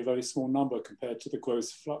is actually a very small number compared to the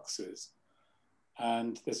gross fluxes.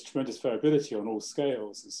 And there's tremendous variability on all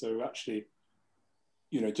scales. And so actually,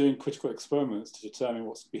 doing critical experiments to determine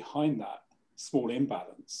what's behind that small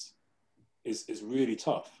imbalance is really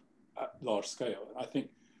tough at large scale. And I think,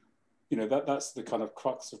 that's the kind of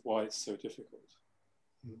crux of why it's so difficult.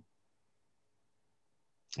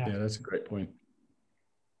 Yeah, that's a great point.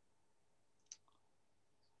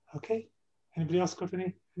 Okay. Anybody else got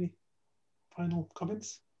any final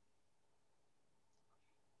comments?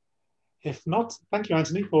 If not, thank you,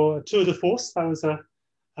 Anthony, for a tour de force. That was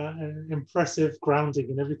an impressive grounding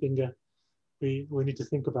in everything we need to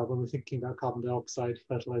think about when we're thinking about carbon dioxide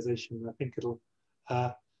fertilization. I think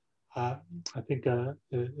I'll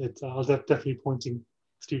definitely pointing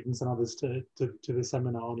students and others to the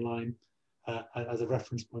seminar online as a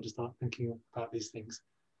reference point to start thinking about these things.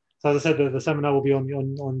 So as I said, the seminar will be on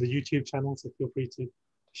the YouTube channel, so feel free to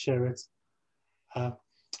share it.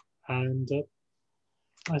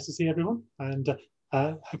 Nice to see everyone, and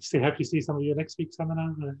hope to see some of you next week's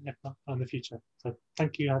seminar, if not in the future. So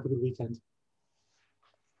thank you. Have a good weekend.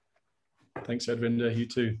 Thanks, Edwin. You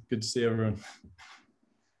too. Good to see everyone.